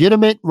it's a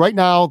legitimate right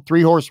now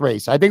 3-horse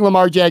race. I think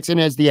Lamar Jackson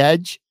has the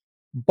edge,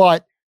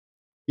 but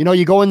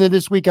you go into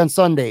this week on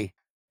Sunday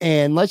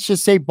and let's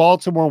just say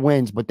Baltimore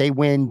wins, but they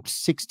win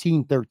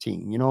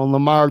 16-13.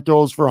 Lamar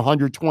throws for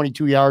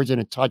 122 yards and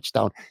a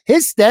touchdown.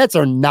 His stats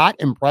are not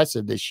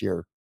impressive this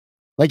year.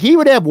 Like he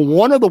would have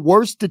one of the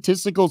worst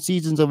statistical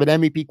seasons of an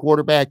MVP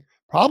quarterback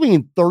probably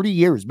in 30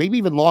 years, maybe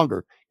even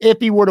longer, if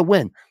he were to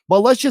win.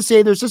 But let's just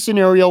say there's a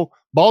scenario,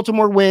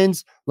 Baltimore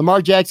wins,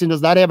 Lamar Jackson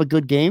does not have a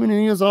good game, and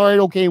he is all right,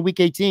 okay, in week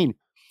 18.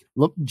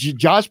 Look,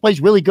 Josh plays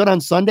really good on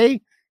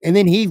Sunday, and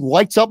then he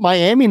lights up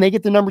Miami, and they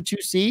get the number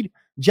 2 seed.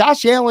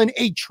 Josh Allen,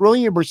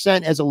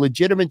 1,000,000,000% has a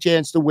legitimate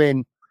chance to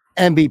win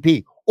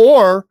MVP.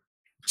 Or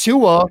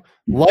Tua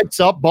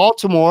lights up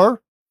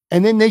Baltimore,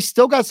 and then they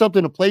still got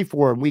something to play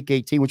for in week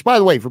 18, which, by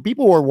the way, for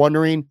people who are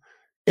wondering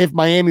if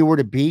Miami were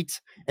to beat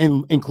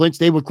and clinch,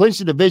 they would clinch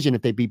the division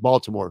if they beat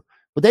Baltimore.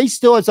 But they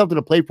still had something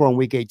to play for in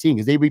week 18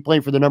 because they'd be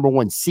playing for the number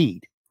 1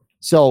 seed.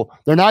 So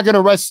they're not going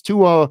to rest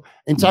Tua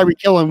and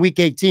Tyreek Hill in week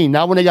 18,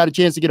 not when they got a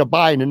chance to get a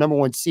bye in the number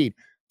 1 seed.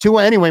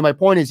 Tua, anyway, my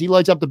point is he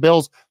lights up the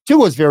Bills.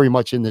 Tua's very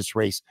much in this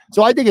race.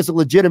 So I think it's a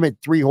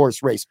legitimate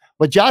 3-horse race.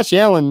 But Josh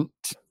Allen,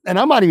 and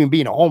I'm not even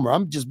being a homer,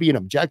 I'm just being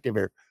objective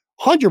here,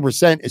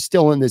 100% is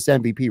still in this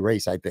MVP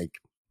race, I think.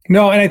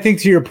 No, and I think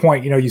to your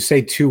point, you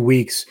say 2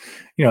 weeks,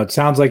 it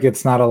sounds like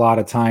it's not a lot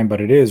of time, but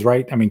it is,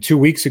 right? I mean, 2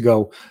 weeks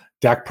ago,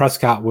 Dak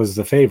Prescott was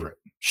the favorite.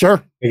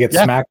 Sure. They get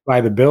smacked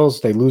by the Bills.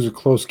 They lose a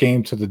close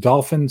game to the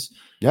Dolphins.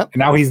 Yep. And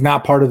now he's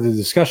not part of the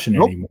discussion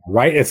anymore,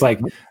 right? It's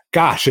like,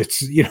 gosh,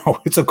 it's,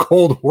 it's a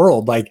cold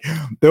world. Like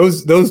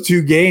those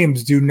 2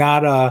 games do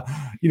not,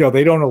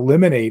 they don't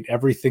eliminate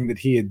everything that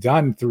he had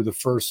done through the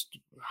first,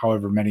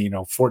 however many,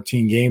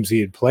 14 games he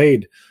had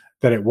played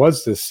that it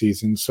was this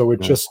season. So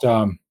it just,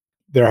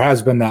 there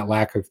has been that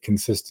lack of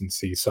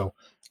consistency. So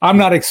I'm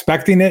not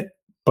expecting it,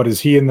 but is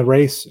he in the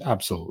race?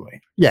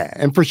 Absolutely. Yeah,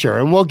 and for sure.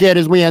 And we'll get,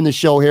 as we end the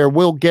show here,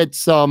 we'll get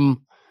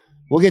some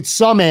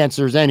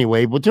answers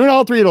anyway. Between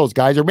all 3 of those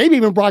guys, or maybe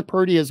even Brock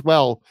Purdy as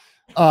well.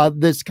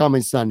 this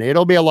coming Sunday.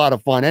 It'll be a lot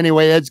of fun.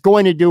 Anyway, that's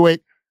going to do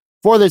it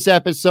for this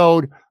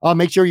episode.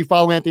 Make sure you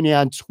follow Anthony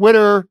on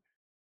Twitter.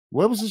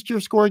 What was your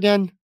score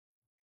again?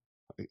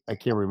 I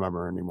can't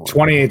remember anymore.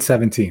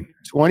 28-17.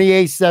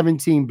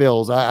 28-17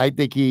 Bills. I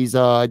think he's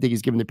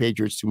giving the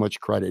Patriots too much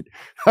credit.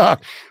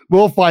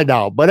 We'll find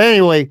out. But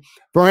anyway,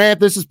 for Ant,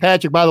 this is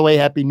Patrick. By the way,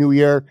 Happy New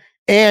Year.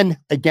 And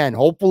again,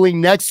 hopefully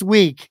next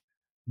week,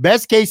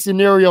 best case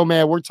scenario,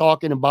 man, we're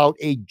talking about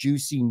a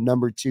juicy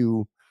number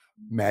 2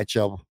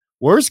 matchup.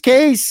 Worst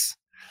case,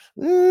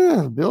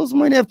 Bills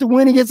might have to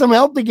win and get some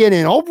help to get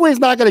in. Hopefully it's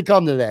not going to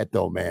come to that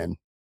though, man.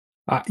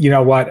 You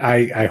know what?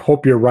 I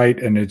hope you're right.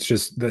 And it's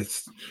just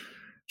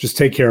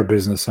take care of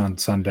business on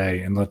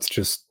Sunday and let's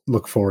just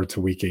look forward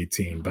to week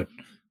 18. But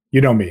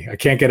you know me, I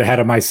can't get ahead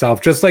of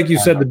myself. Just like you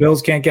said, the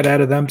Bills can't get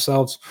ahead of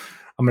themselves.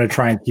 I'm going to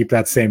try and keep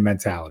that same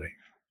mentality.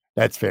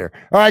 That's fair.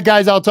 All right,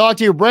 guys, I'll talk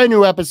to you. Brand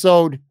new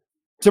episode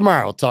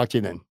tomorrow. I'll talk to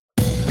you then.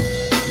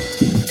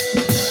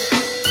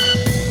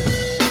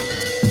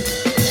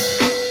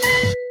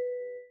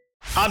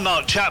 I'm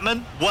Mark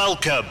Chapman.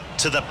 Welcome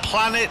to the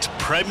Planet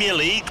Premier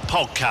League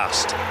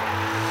podcast.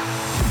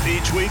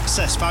 Each week,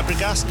 Cesc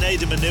Fabregas,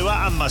 Nader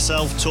Manua and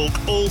myself talk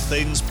all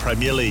things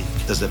Premier League.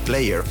 As a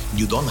player,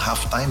 you don't have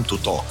time to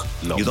talk.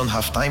 No. You don't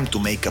have time to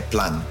make a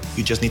plan.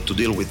 You just need to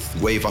deal with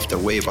wave after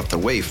wave after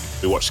wave.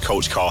 We watched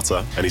Coach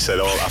Carter and he said,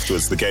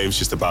 afterwards, the game's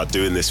just about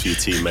doing this for your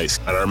teammates.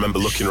 And I remember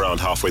looking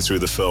around halfway through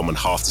the film and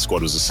half the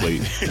squad was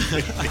asleep.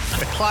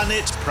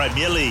 Planet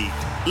Premier League.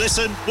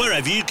 Listen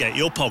wherever you get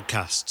your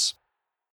podcasts.